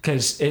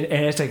 Because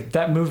it's like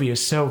that movie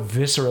is so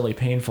viscerally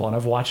painful, and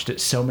I've watched it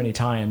so many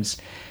times,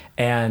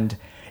 and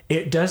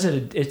it does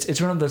it.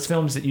 It's one of those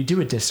films that you do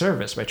a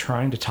disservice by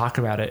trying to talk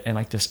about it in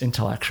like this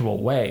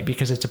intellectual way,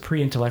 because it's a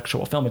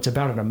pre-intellectual film. It's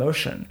about an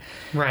emotion,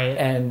 right?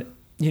 And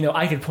you know,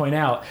 I could point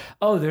out,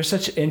 oh, there's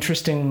such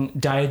interesting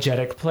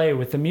diegetic play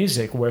with the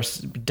music, where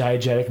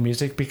diegetic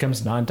music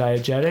becomes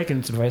non-diegetic, and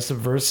it's vice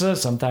versa.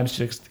 Sometimes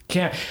you just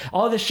can't.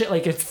 All this shit,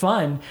 like, it's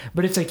fun,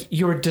 but it's like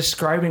you're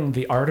describing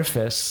the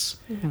artifice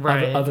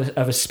of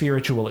a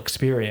spiritual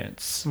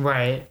experience.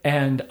 Right.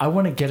 And I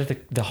want to get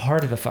at the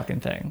heart of the fucking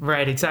thing.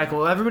 Right, exactly.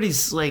 Well,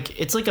 everybody's like,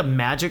 it's like a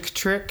magic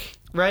trick.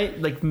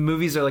 Right? Like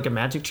movies are like a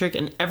magic trick,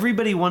 and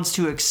everybody wants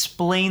to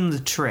explain the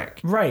trick.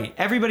 Right.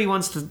 Everybody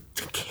wants to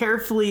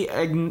carefully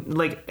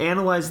like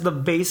analyze the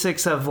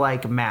basics of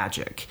like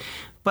magic.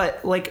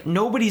 But like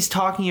nobody's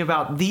talking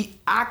about the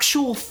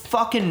actual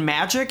fucking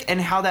magic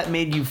and how that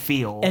made you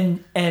feel.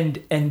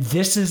 And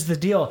this is the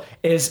deal,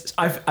 is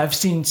I've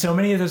seen so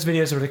many of those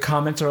videos where the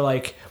comments are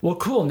like, well,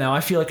 cool, now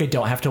I feel like I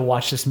don't have to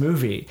watch this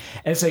movie.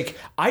 And it's like,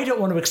 I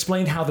don't want to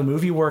explain how the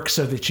movie works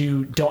so that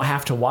you don't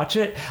have to watch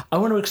it. I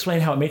want to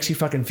explain how it makes you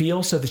fucking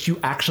feel so that you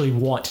actually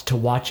want to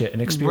watch it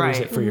and experience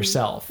it for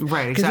yourself.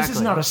 Right, exactly. Because this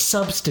is not a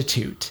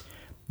substitute.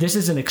 This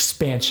is an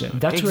expansion.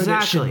 That's what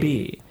it should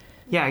be.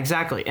 Yeah,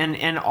 exactly.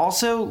 And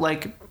also,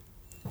 like,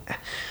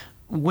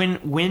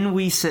 when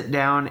we sit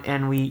down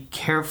and we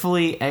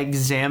carefully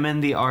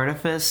examine the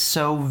artifice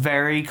so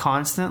very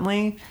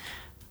constantly,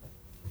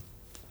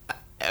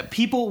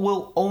 people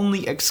will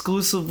only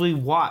exclusively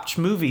watch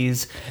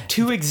movies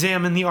to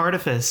examine the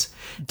artifice.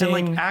 Ding.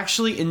 And, like,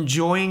 actually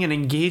enjoying and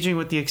engaging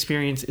with the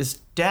experience is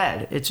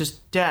dead. It's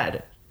just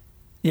dead.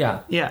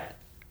 Yeah. Yeah.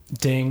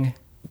 Ding.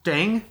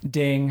 Ding?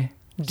 Ding.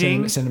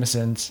 Ding. Cinema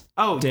sins.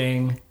 Oh.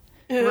 Ding.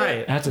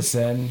 Right. That's a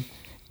sin.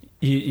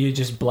 You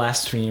just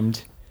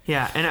blasphemed.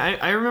 Yeah, and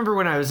I remember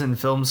when I was in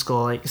film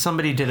school, like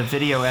somebody did a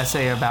video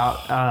essay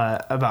about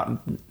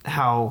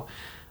how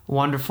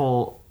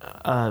wonderful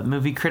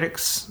movie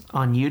critics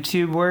on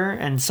YouTube were,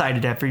 and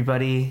cited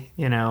everybody,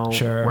 you know,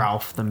 sure.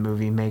 Ralph the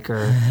Movie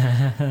Maker,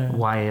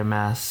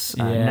 YMS,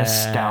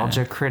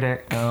 Nostalgia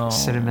Critic,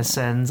 Cinema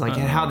Sins, like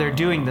how they're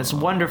doing this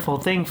wonderful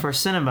thing for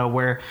cinema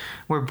where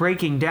we're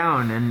breaking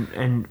down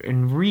and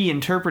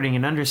reinterpreting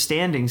and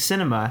understanding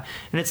cinema.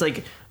 And it's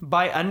like,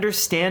 by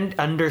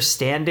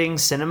understanding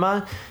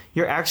cinema,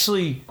 you're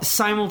actually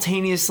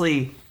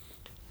simultaneously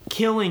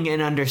killing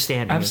and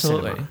understanding.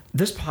 Absolutely.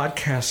 This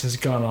podcast has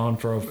gone on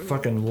for a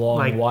fucking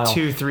long while.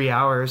 2-3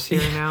 hours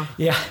here now.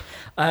 Yeah.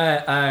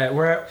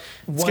 We're at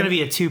it's going to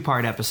be a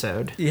 2-part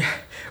episode. Yeah.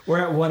 We're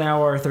at 1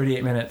 hour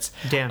 38 minutes.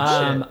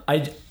 Damn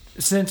shit.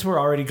 Since we're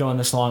already going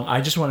this long,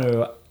 I just want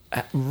to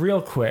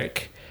real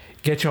quick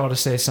get y'all to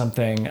say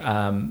something.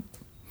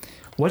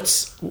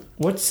 What's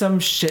some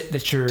shit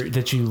that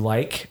you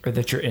like or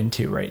that you're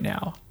into right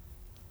now?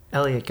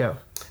 Elliot, go.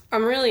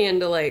 I'm really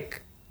into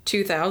like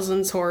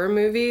 2000s horror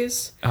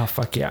movies. Oh,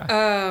 fuck yeah.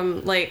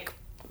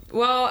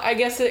 Well, I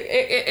guess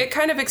it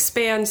kind of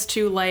expands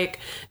to like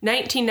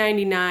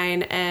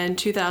 1999 and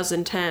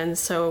 2010.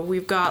 So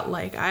we've got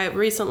like,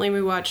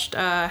 we watched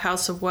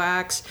House of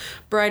Wax,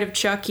 Bride of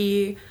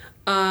Chucky.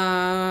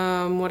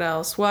 What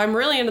else? Well, I'm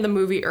really into the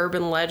movie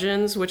Urban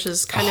Legends, which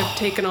is kind of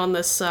taken on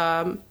this,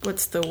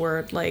 what's the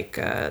word? Like,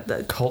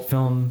 the cult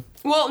film.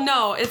 Well,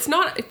 no, it's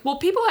not. Well,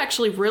 people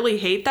actually really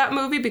hate that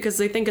movie because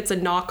they think it's a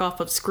knockoff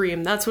of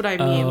Scream. That's what I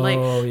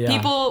mean.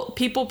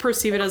 People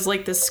perceive it as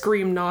like this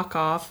Scream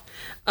knockoff.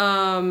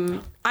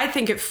 I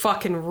think it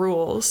fucking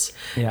rules.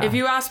 Yeah. If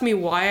you ask me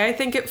why I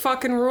think it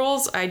fucking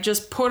rules, I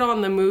just put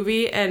on the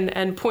movie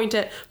and point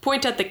at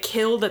the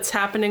kill that's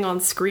happening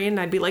on screen. And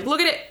I'd be like, look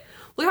at it.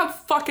 Look how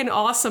fucking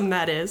awesome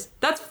that is.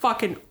 That's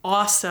fucking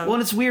awesome. Well,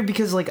 and it's weird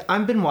because, like,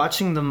 I've been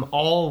watching them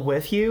all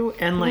with you,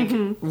 and, like,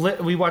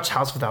 we watch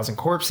House of a Thousand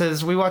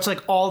Corpses. We watch,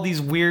 like, all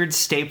these weird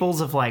staples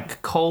of,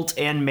 like, cult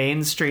and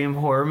mainstream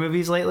horror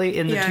movies lately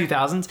in the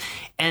 2000s.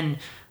 And,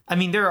 I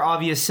mean, there are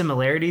obvious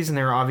similarities and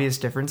there are obvious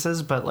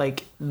differences, but,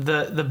 like,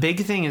 the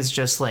big thing is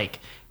just, like,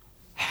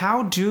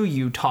 how do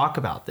you talk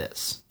about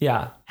this?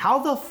 Yeah. How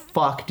the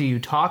fuck do you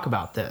talk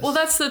about this? Well,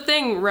 that's the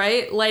thing,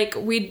 right? Like,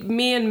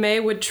 me and May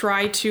would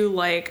try to,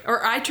 like,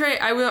 or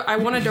I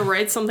wanted to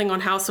write something on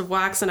House of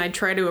Wax, and I'd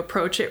try to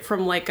approach it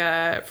from like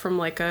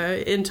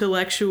a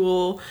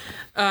intellectual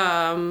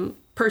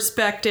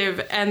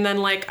perspective, and then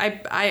like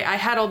I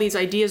had all these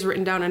ideas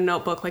written down in a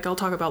notebook. Like, I'll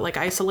talk about like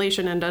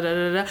isolation and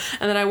and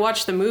then I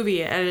watched the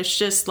movie, and it's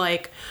just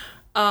like,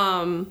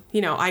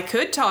 I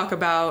could talk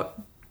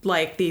about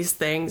like these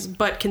things,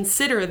 but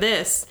consider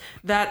this,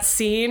 that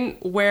scene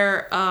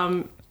where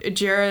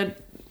Jared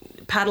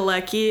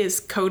Padalecki is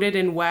coated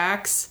in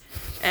wax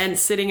and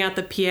sitting at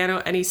the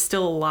piano and he's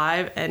still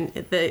alive, and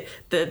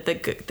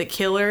the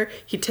killer,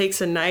 he takes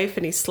a knife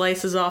and he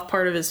slices off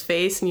part of his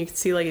face and you can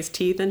see like his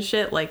teeth and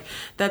shit. Like,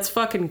 that's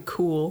fucking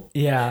cool.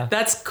 Yeah.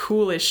 That's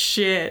cool as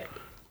shit.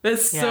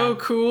 That's so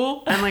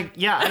cool. And like,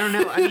 yeah, I don't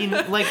know. I mean,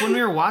 like when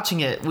we were watching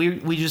it,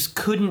 we just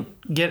couldn't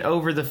get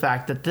over the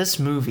fact that this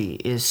movie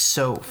is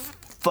so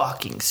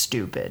fucking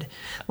stupid.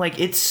 Like,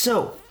 it's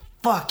so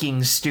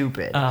fucking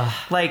stupid.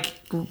 Like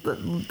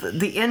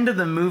the end of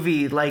the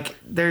movie, like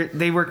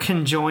they were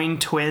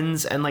conjoined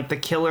twins, and like the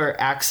killer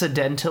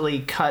accidentally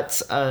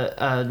cuts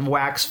a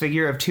wax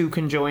figure of two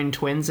conjoined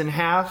twins in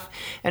half,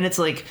 and it's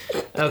like,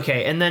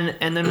 okay, and then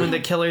when the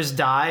killers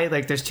die,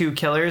 like there's two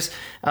killers,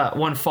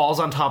 one falls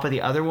on top of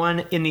the other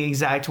one in the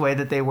exact way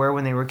that they were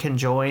when they were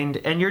conjoined,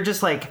 and you're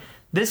just like,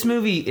 this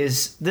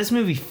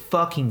movie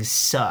fucking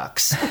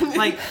sucks.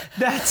 Like,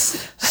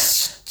 that's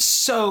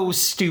so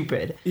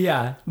stupid.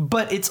 Yeah.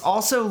 But it's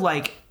also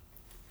like,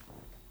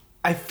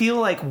 I feel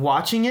like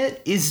watching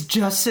it is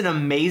just an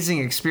amazing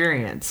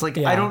experience. Like,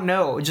 I don't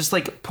know, just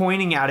like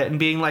pointing at it and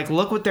being like,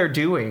 look what they're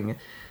doing.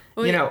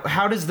 Well, you know,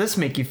 how does this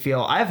make you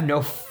feel? I have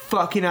no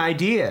fucking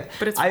idea.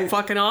 But it's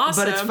fucking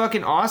awesome. But it's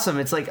fucking awesome.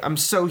 It's like, I'm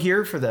so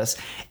here for this.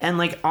 And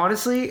like,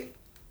 honestly,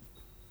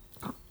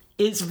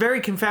 it's very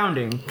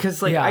confounding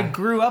because, like, I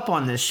grew up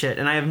on this shit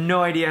and I have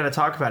no idea how to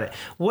talk about it.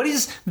 What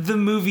is the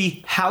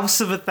movie House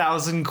of a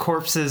Thousand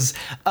Corpses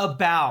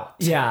about?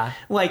 Yeah.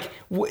 Like,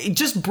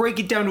 just break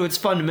it down to its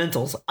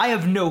fundamentals. I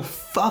have no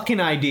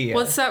fucking idea.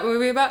 What's that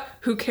movie about?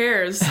 Who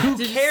cares? Who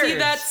Did cares? you see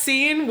that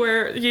scene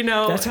where, you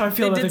know, that's how I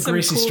feel about the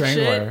Greasy cool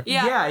Strangler. Shit?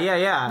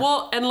 Yeah.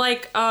 Well, and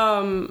like,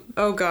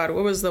 oh god,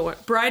 what was the one?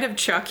 Bride of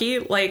Chucky.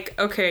 Like,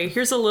 okay,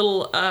 here's a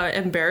little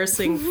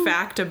embarrassing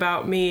fact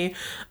about me.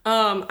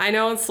 I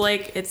know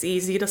it's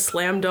easy to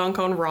slam dunk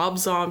on Rob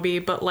Zombie,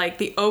 but like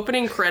the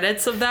opening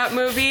credits of that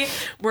movie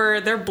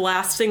where they're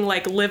blasting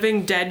like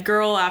Living Dead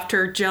Girl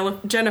after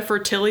Jennifer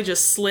Tilly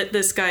just slit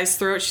this guy's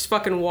throat. She's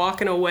fucking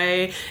walking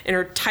away in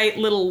her tight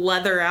little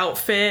leather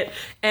outfit,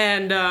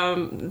 and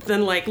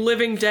then like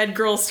Living Dead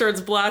Girl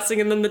starts blasting,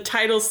 and then the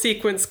title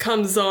sequence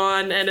comes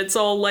on and it's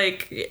all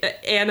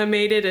like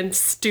animated and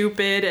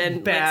stupid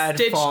and bad like,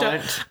 stitched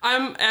font.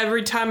 up.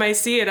 Every time I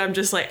see it, I'm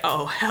just like,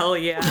 oh hell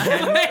yeah.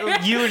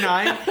 And you and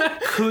I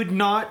could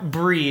not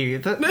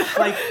breathe.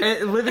 Like,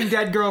 Living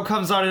Dead Girl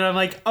comes on and I'm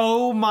like,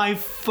 oh my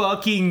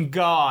fucking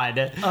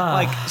god.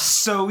 Like,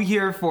 so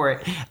here for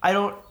it. I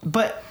don't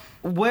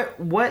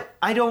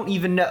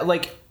even know.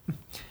 Like,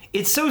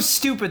 it's so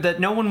stupid that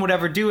no one would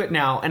ever do it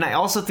now. And I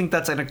also think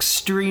that's an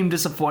extreme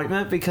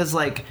disappointment because,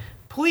 like,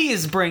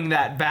 please bring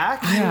that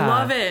back. I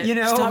love it. You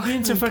know, stop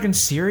being so fucking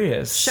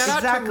serious.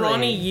 Shout out to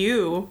Ronnie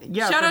Yu.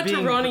 Yeah, shout out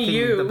to Ronnie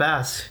Yu, the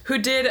best.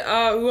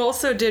 Who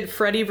also did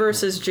Freddy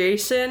vs.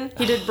 Jason.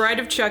 He did Bride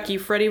of Chucky,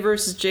 Freddy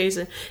vs.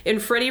 Jason. In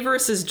Freddy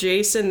vs.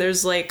 Jason,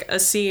 there's like a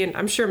scene.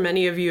 I'm sure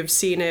many of you have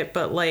seen it,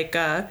 but like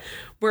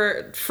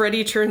where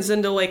Freddy turns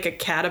into like a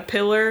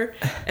caterpillar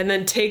and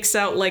then takes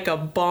out like a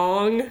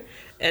bong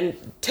and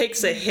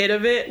takes a hit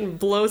of it and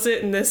blows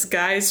it in this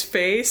guy's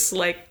face,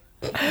 like.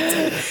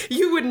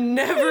 You would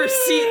never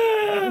see,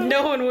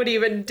 no one would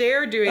even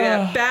dare do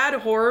that.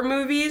 Bad horror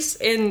movies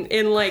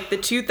in like the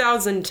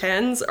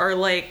 2010s are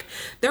like,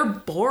 they're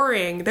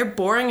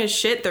boring as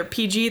shit. They're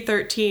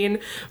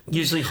PG-13,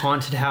 usually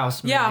haunted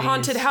house movies. Yeah,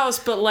 haunted house.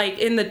 But like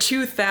in the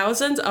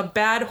 2000s, a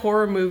bad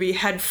horror movie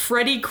had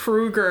Freddy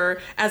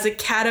Krueger as a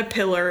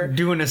caterpillar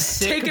doing a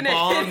sick taking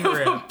bong a hit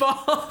rip. of a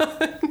bong.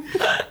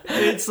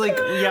 It's like,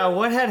 yeah,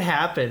 what had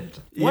happened?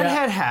 What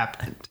had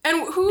happened?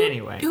 And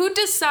who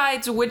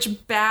decides which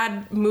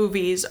bad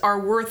movies are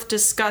worth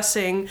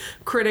discussing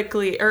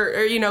critically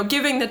or you know,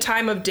 giving the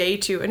time of day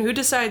to, and who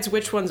decides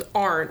which ones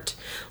aren't?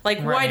 Like,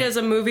 why does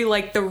a movie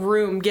like The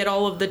Room get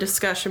all of the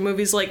discussion?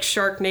 Movies like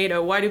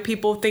Sharknado, why do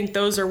people think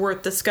those are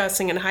worth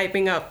discussing and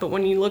hyping up? But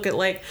when you look at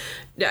like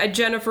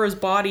Jennifer's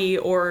Body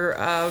or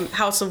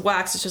House of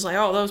Wax, it's just like,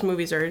 oh, those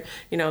movies are,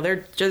 you know,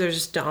 they're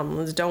just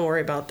dumb. Don't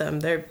worry about them.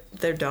 They're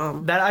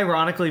dumb. That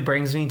ironically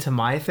brings me to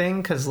my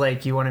thing, because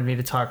like you wanted me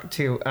to talk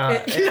to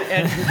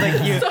and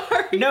like you.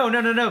 Sorry.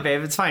 No,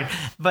 babe, it's fine.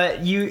 But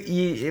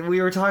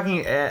we were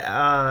talking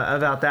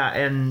about that,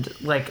 and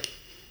like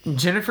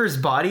Jennifer's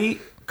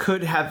Body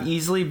could have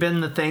easily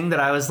been the thing that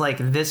I was like,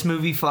 this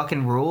movie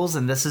fucking rules,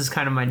 and this is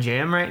kind of my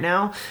jam right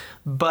now.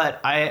 But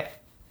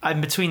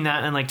I'm between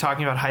that and like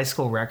talking about High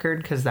School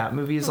Record, because that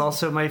movie is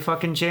also my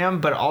fucking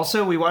jam. But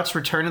also we watched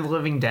Return of the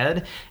Living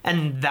Dead,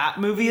 and that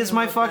movie is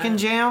my fucking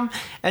jam.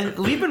 And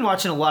we've been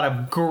watching a lot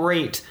of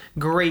great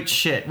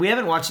shit. We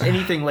haven't watched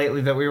anything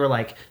lately that we were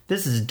like,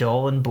 this is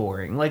dull and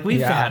boring. Like,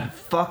 we've had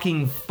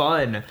fucking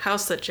fun.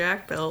 House that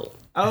Jack built.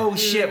 Oh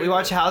shit, we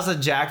watched House of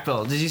Jack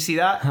built. Did you see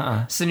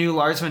that? It's a new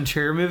Lars von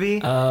Trier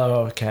movie.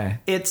 Oh, okay.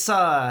 It's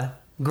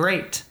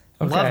great.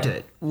 Okay. Loved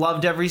it.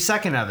 Loved every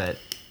second of it.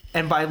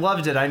 And by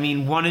loved it, I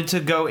mean wanted to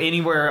go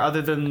anywhere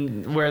other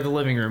than where the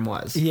living room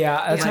was.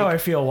 Yeah, that's how I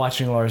feel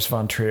watching Lars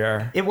von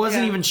Trier. It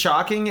wasn't even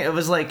shocking. It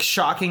was like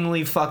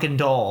shockingly fucking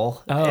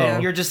dull. Oh.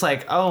 And you're just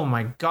like, oh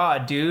my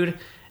God, dude.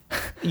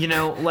 You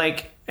know,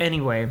 like,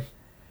 anyway,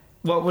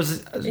 what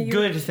was a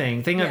good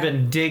thing I've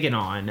been digging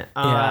on.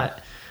 I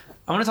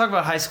want to talk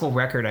about High School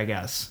Record, I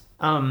guess.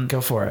 Go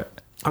for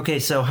it. Okay,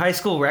 so High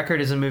School Record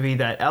is a movie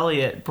that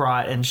Elliot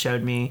brought and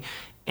showed me.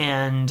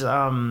 And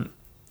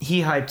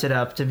he hyped it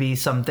up to be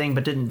something,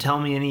 but didn't tell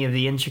me any of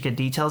the intricate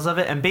details of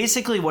it. And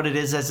basically what it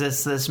is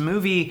this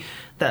movie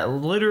that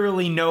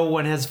literally no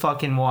one has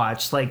fucking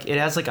watched. Like, it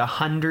has like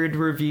 100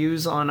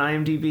 reviews on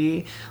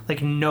IMDb.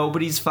 Like,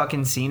 nobody's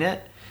fucking seen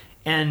it.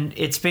 And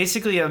it's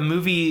basically a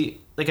movie,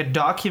 like a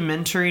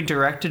documentary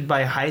directed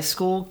by high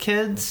school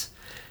kids.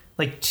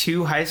 Like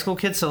 2 high school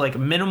kids, so like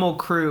minimal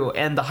crew.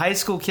 And the high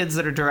school kids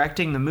that are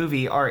directing the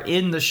movie are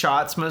in the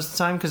shots most of the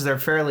time because they're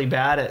fairly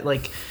bad at,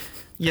 like,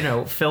 you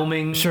know,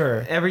 filming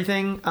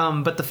everything.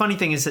 But the funny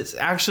thing is it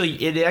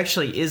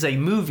actually is a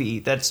movie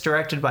that's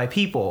directed by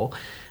people.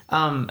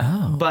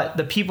 But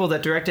the people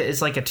that direct it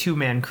is like a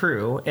 2-man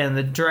crew, and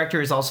the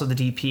director is also the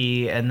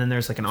DP, and then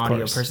there's like an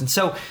audio person.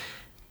 So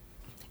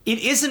it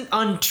isn't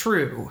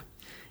untrue,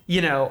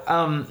 you know,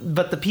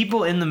 but the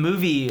people in the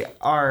movie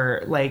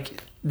are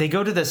like, they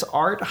go to this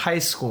art high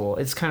school.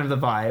 It's kind of the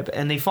vibe.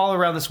 And they follow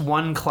around this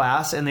one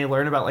class, and they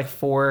learn about like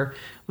 4...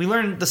 We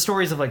learn the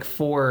stories of like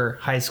 4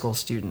 high school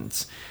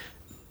students.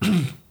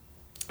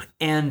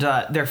 And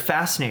they're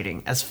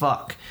fascinating as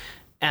fuck.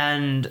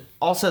 And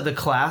also the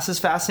class is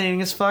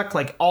fascinating as fuck.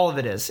 Like, all of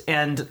it is.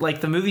 And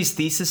like the movie's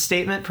thesis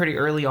statement pretty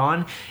early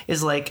on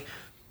is like,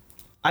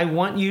 I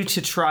want you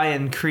to try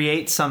and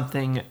create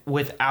something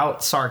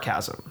without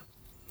sarcasm.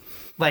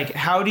 Like,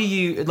 how do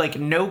you... Like,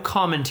 no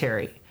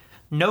commentary.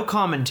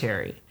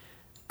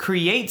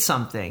 Create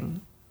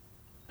something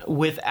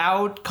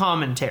without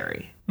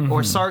commentary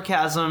or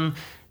sarcasm.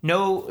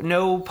 No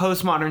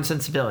postmodern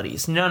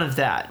sensibilities. None of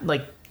that.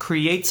 Like,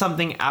 create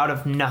something out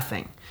of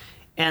nothing.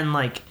 And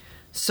like,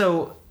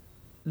 so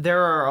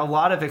there are a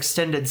lot of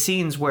extended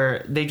scenes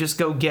where they just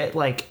go get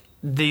like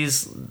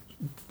these,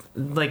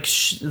 like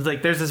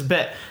there's this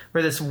bit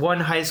where this one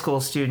high school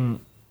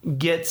student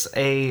gets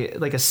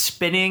a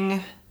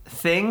spinning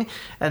thing,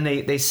 and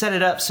they set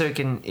it up so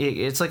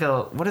it's like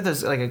a, what are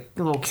those, like a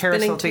little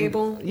carousel thing?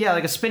 Table? Yeah,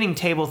 like a spinning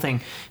table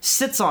thing.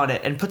 Sits on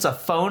it and puts a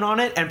phone on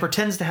it and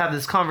pretends to have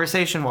this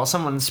conversation while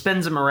someone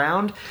spins him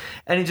around,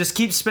 and he just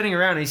keeps spinning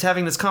around, and he's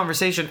having this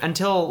conversation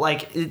until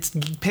like it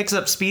picks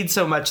up speed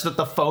so much that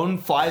the phone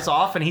flies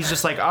off, and he's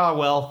just like, oh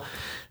well,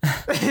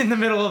 in the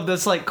middle of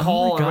this like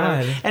call. Oh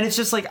my God. And it's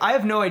just like, I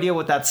have no idea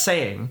what that's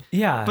saying.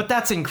 Yeah. But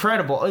that's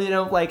incredible. You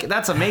know, like,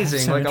 that's amazing.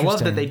 So like, I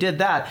love that they did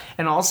that.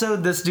 And also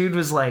this dude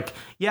was like,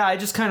 yeah, I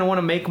just kind of want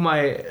to make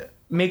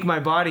my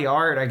body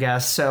art, I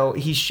guess. So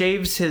he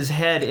shaves his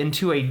head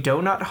into a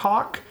donut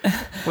hawk,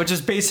 which is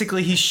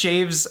basically he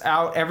shaves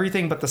out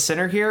everything but the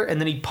center here,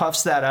 and then he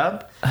puffs that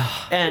up.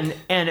 and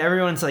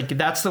everyone's like,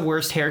 that's the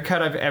worst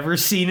haircut I've ever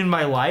seen in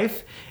my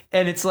life.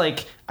 And it's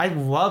like, I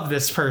love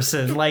this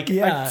person. Like,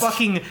 I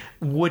fucking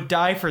would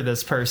die for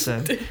this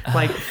person.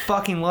 Like,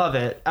 fucking love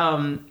it.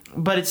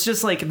 But it's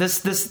just like,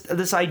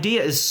 this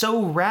idea is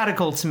so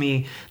radical to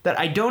me that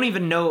I don't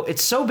even know.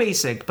 It's so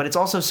basic, but it's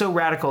also so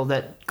radical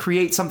that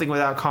create something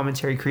without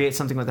commentary, create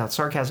something without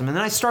sarcasm. And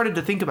then I started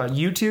to think about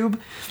YouTube.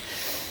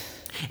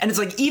 And it's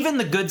like, even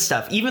the good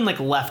stuff, even like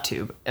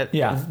LeftTube,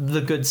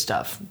 the good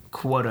stuff,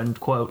 quote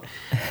unquote,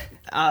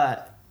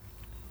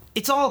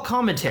 it's all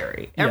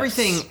commentary.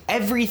 Yes.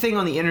 Everything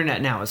on the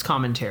internet now is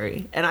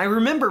commentary. And I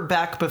remember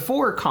back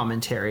before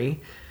commentary,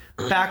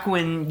 back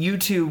when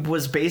YouTube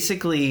was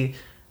basically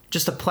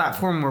just a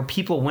platform where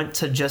people went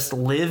to just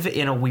live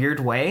in a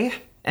weird way.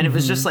 And it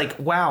was just like,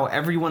 wow,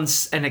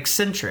 everyone's an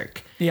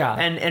eccentric. Yeah.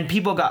 And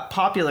people got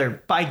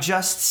popular by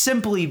just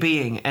simply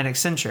being an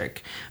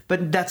eccentric.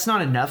 But that's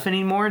not enough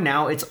anymore.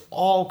 Now it's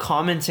all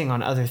commenting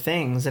on other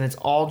things, and it's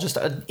all just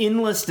an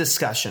endless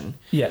discussion.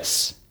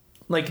 Yes.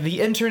 Like,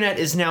 the internet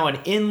is now an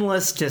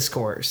endless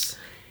discourse.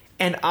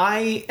 And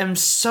I am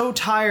so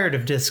tired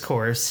of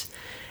discourse.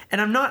 And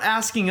I'm not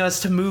asking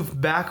us to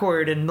move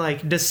backward and,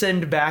 like,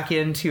 descend back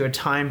into a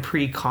time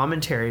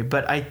pre-commentary.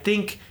 But I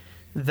think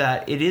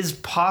that it is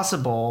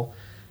possible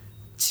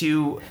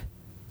to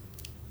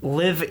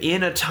live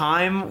in a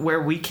time where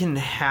we can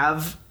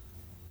have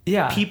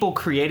people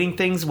creating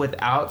things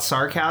without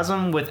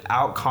sarcasm,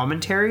 without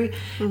commentary.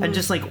 And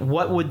just, like,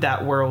 what would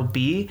that world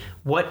be?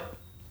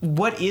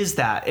 What is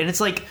that? And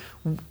it's like,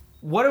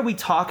 what are we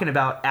talking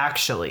about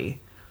actually?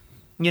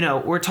 You know,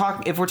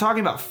 if we're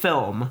talking about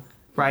film,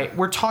 right?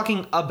 We're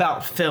talking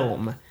about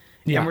film.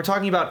 Yeah. And we're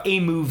talking about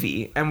a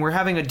movie, and we're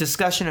having a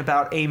discussion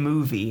about a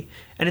movie.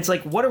 And it's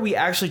like, what are we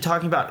actually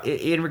talking about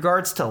in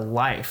regards to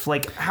life?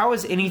 Like, how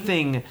has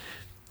anything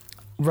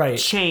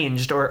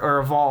changed or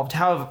evolved?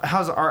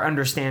 How's our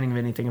understanding of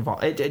anything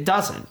evolved? It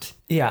doesn't.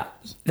 Yeah.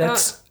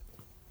 That's...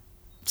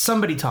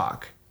 Somebody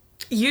talk.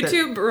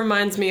 YouTube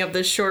reminds me of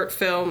this short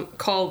film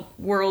called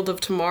World of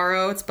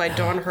Tomorrow. It's by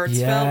Don Hertzfeldt.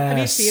 Yes. Have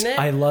you seen it?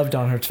 I love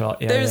Don Hertzfeldt.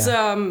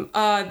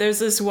 Yeah, there's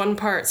this one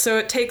part. So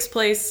it takes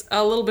place,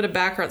 a little bit of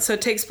background. So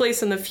it takes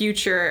place in the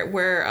future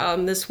where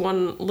this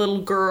one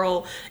little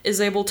girl is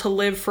able to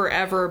live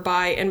forever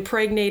by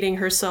impregnating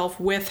herself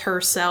with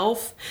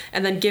herself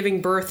and then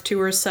giving birth to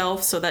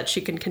herself so that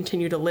she can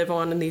continue to live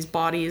on in these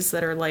bodies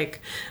that are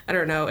like, I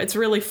don't know, it's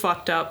really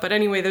fucked up. But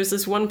anyway, there's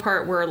this one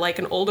part where like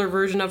an older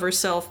version of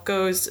herself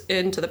goes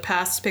into the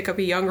past to pick up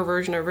a younger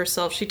version of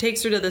herself. She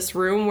takes her to this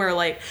room where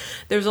like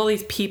there's all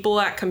these people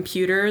at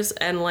computers,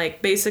 and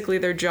like basically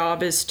their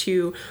job is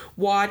to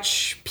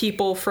watch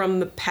people from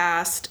the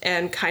past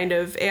and kind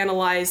of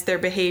analyze their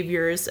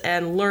behaviors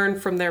and learn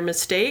from their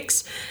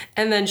mistakes.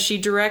 And then she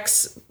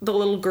directs the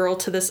little girl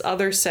to this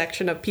other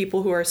section of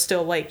people who are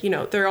still like, you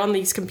know, they're on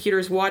these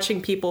computers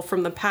watching people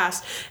from the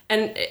past.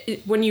 And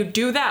when you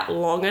do that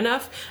long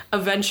enough,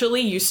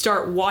 eventually you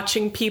start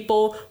watching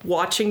people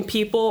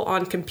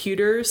on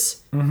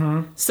computers.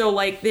 Mm-hmm. So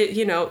like,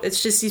 you know,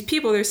 it's just these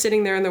people, they're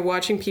sitting there and they're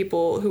watching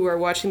people who are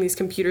watching these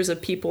computers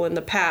of people in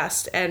the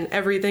past, and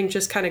everything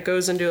just kind of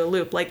goes into a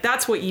loop. Like,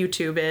 that's what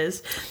YouTube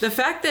is. The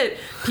fact that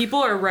people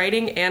are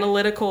writing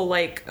analytical,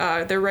 like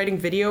they're writing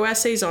video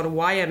essays on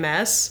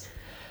YMS.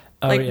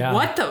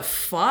 What the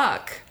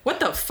fuck? What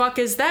the fuck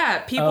is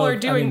that? People are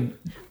doing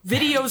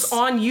videos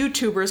on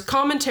YouTubers,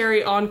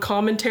 commentary on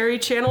commentary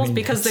channels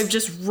because they've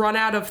just run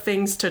out of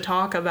things to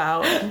talk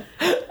about.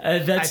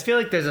 I feel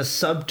like there's a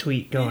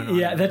subtweet going on.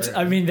 Yeah,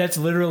 that's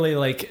literally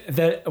like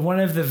that. One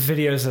of the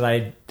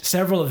videos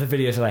several of the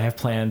videos that I have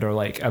planned are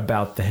like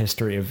about the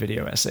history of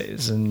video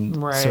essays and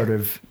sort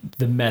of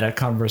the meta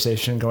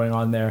conversation going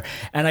on there.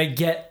 And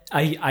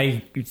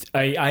I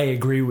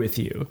agree with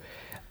you.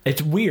 It's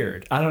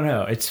weird. I don't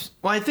know.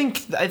 I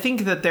think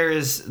that there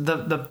is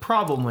the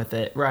problem with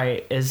it,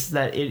 right, is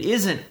that it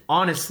isn't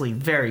honestly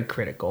very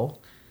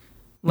critical.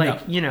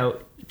 Like, you know,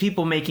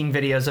 people making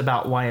videos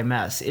about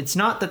YMS. It's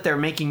not that they're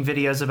making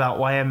videos about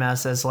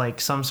YMS as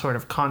like some sort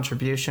of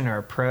contribution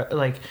or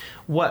like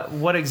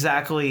what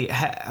exactly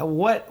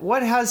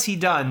what has he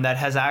done that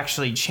has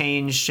actually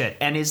changed it,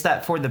 and is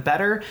that for the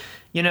better?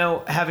 You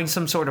know, having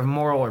some sort of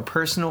moral or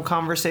personal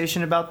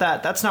conversation about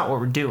that, that's not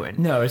what we're doing.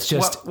 No, it's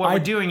just... What we're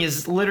doing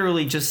is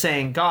literally just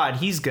saying, God,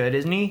 he's good,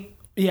 isn't he?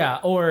 Yeah,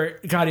 or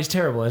God, he's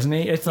terrible, isn't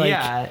he? It's like...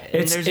 Yeah,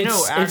 there's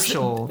no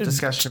actual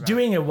discussion about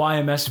doing a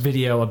YMS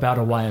video about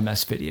a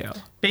YMS video.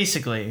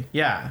 Basically,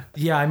 yeah.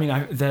 Yeah, I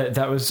mean,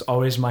 that was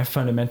always my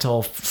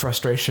fundamental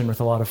frustration with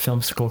a lot of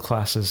film school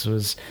classes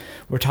was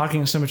we're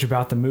talking so much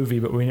about the movie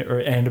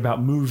and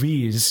about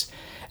movies,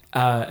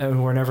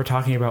 and we're never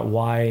talking about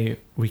why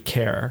we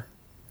care.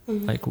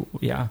 Like,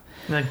 yeah.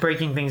 Like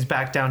breaking things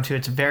back down to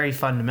its very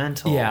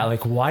fundamental. Yeah,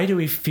 like why do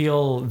we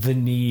feel the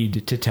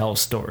need to tell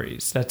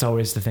stories? That's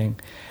always the thing.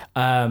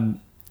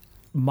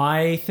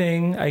 My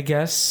thing, I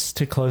guess,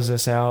 to close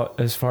this out,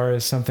 as far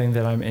as something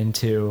that I'm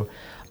into,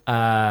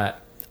 I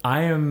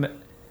am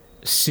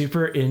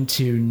super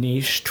into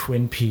niche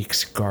Twin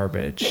Peaks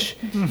garbage.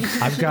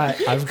 I've got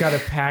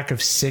a pack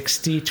of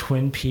 60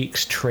 Twin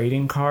Peaks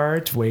trading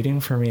cards waiting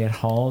for me at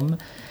home,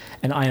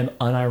 and I am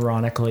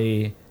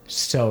unironically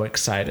so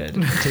excited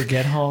to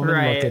get home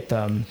and look at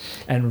them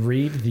and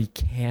read the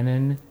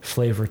canon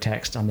flavor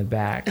text on the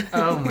back.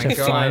 Oh my to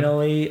God.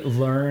 Finally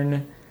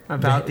learn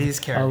about these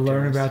characters. I'll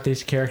learn about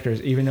these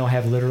characters, even though I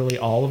have literally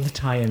all of the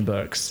tie-in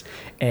books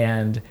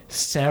and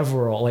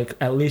several, like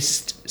at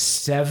least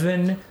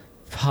 7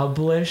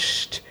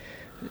 published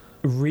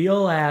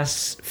real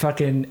ass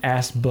fucking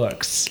ass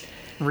books.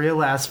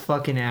 Real ass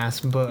fucking ass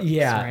books.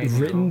 Yeah,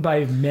 written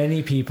by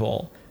many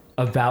people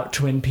about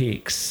Twin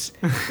Peaks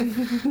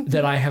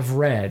that I have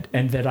read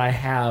and that I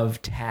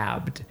have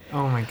tabbed.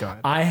 Oh my God.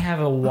 I have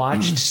a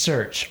watched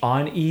search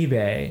on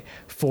eBay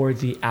for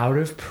the out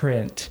of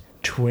print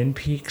Twin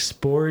Peaks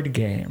board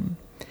game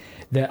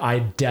that I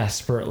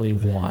desperately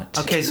want.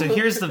 Okay, so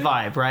here's the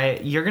vibe, right?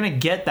 You're going to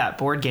get that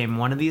board game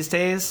one of these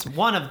days.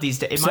 One of these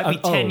days. It might be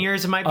 10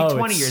 years, it might be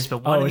 20 years,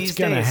 but one of these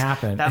days,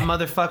 happen. that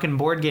motherfucking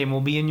board game will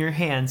be in your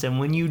hands. And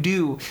when you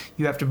do,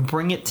 you have to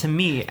bring it to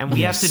me. And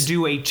we have to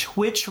do a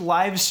Twitch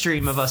live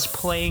stream of us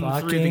playing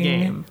through the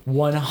game.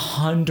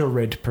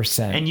 100%.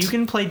 And you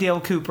can play Dale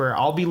Cooper.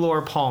 I'll be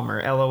Laura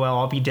Palmer. LOL,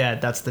 I'll be dead.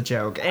 That's the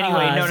joke.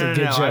 Anyway,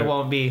 no, I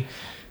won't be.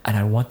 And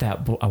I want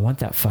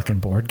that fucking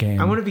board game.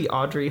 I want to be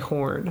Audrey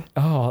Horne.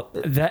 Oh,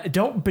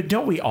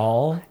 don't we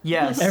all?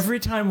 Yes.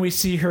 Every time we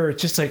see her,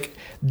 it's just like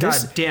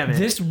this. God damn it.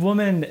 This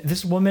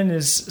woman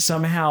is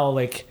somehow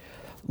like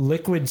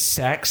liquid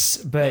sex,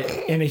 but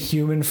in a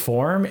human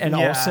form, and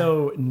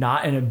also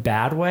not in a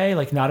bad way,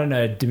 like not in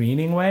a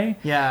demeaning way.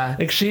 Yeah.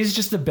 Like she's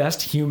just the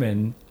best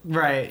human,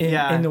 right?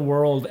 in the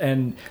world,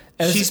 and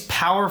she's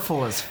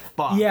powerful as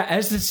fuck. Yeah,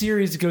 as the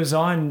series goes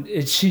on,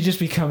 she just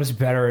becomes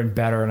better and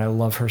better, and I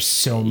love her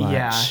so much.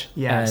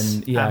 Yeah,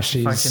 yes,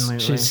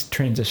 and she's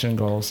transition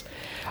goals.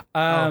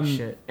 Oh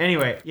shit.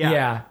 Anyway,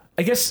 yeah.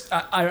 I guess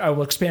I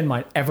will expand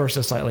mine ever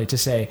so slightly to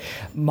say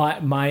my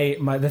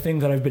the thing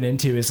that I've been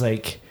into is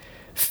like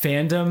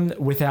fandom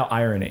without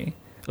irony.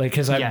 Like,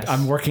 because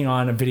I'm working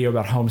on a video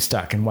about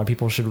Homestuck and why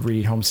people should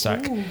read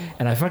Homestuck. Ooh.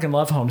 And I fucking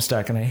love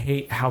Homestuck, and I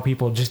hate how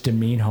people just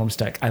demean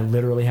Homestuck. I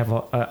literally have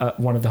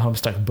one of the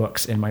Homestuck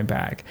books in my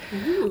bag.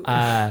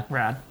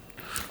 Rad.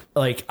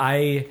 Like,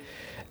 I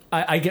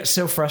get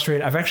so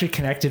frustrated. I've actually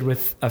connected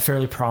with a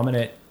fairly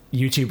prominent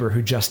YouTuber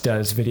who just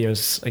does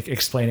videos like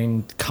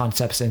explaining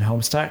concepts in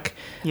Homestuck,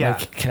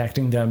 like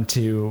connecting them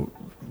to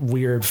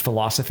weird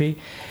philosophy.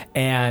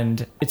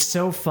 And it's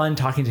so fun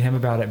talking to him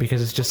about it,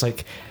 because it's just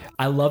like,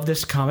 I love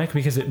this comic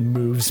because it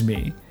moves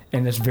me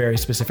in this very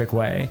specific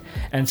way.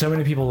 And so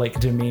many people like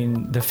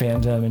demean the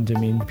fandom and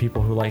demean the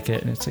people who like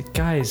it. And it's like,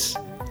 guys,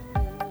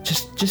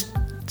 just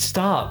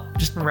stop.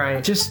 Just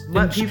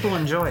let people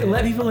enjoy it.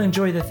 Let people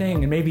enjoy the thing,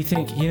 and maybe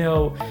think,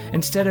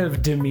 instead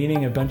of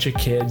demeaning a bunch of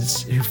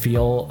kids who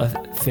feel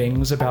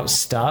things about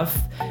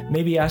stuff,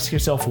 maybe ask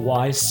yourself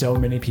why so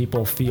many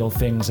people feel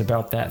things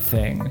about that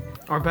thing.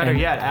 Or better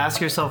yet,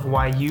 ask yourself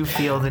why you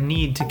feel the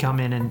need to come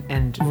in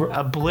and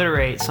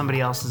obliterate somebody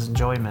else's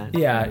enjoyment.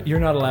 Yeah, you're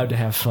not allowed to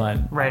have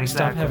fun. Right,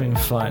 exactly. Stop having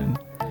fun.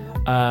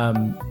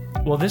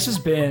 Well, this has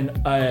been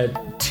a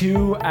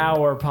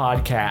 2-hour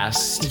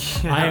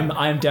podcast. Yeah.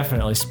 I'm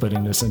definitely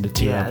splitting this into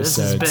 2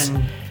 episodes. This has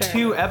been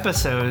 2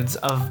 episodes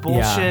of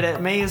bullshit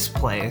at May's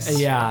place.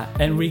 Yeah,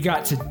 and we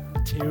got to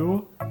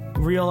 2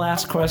 real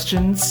ass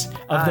questions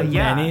of the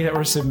many that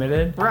were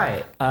submitted.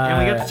 Right. And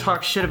we got to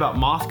talk shit about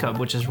Moth Cub,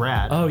 which is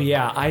rad. Oh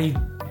yeah, I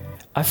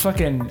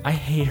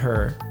hate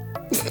her.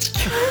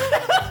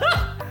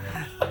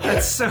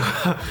 That's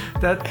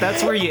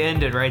where you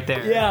ended right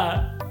there.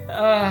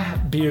 Yeah.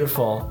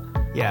 Beautiful.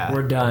 Yeah.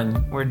 We're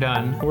done. We're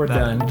done. We're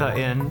done. The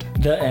end.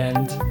 The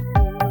end.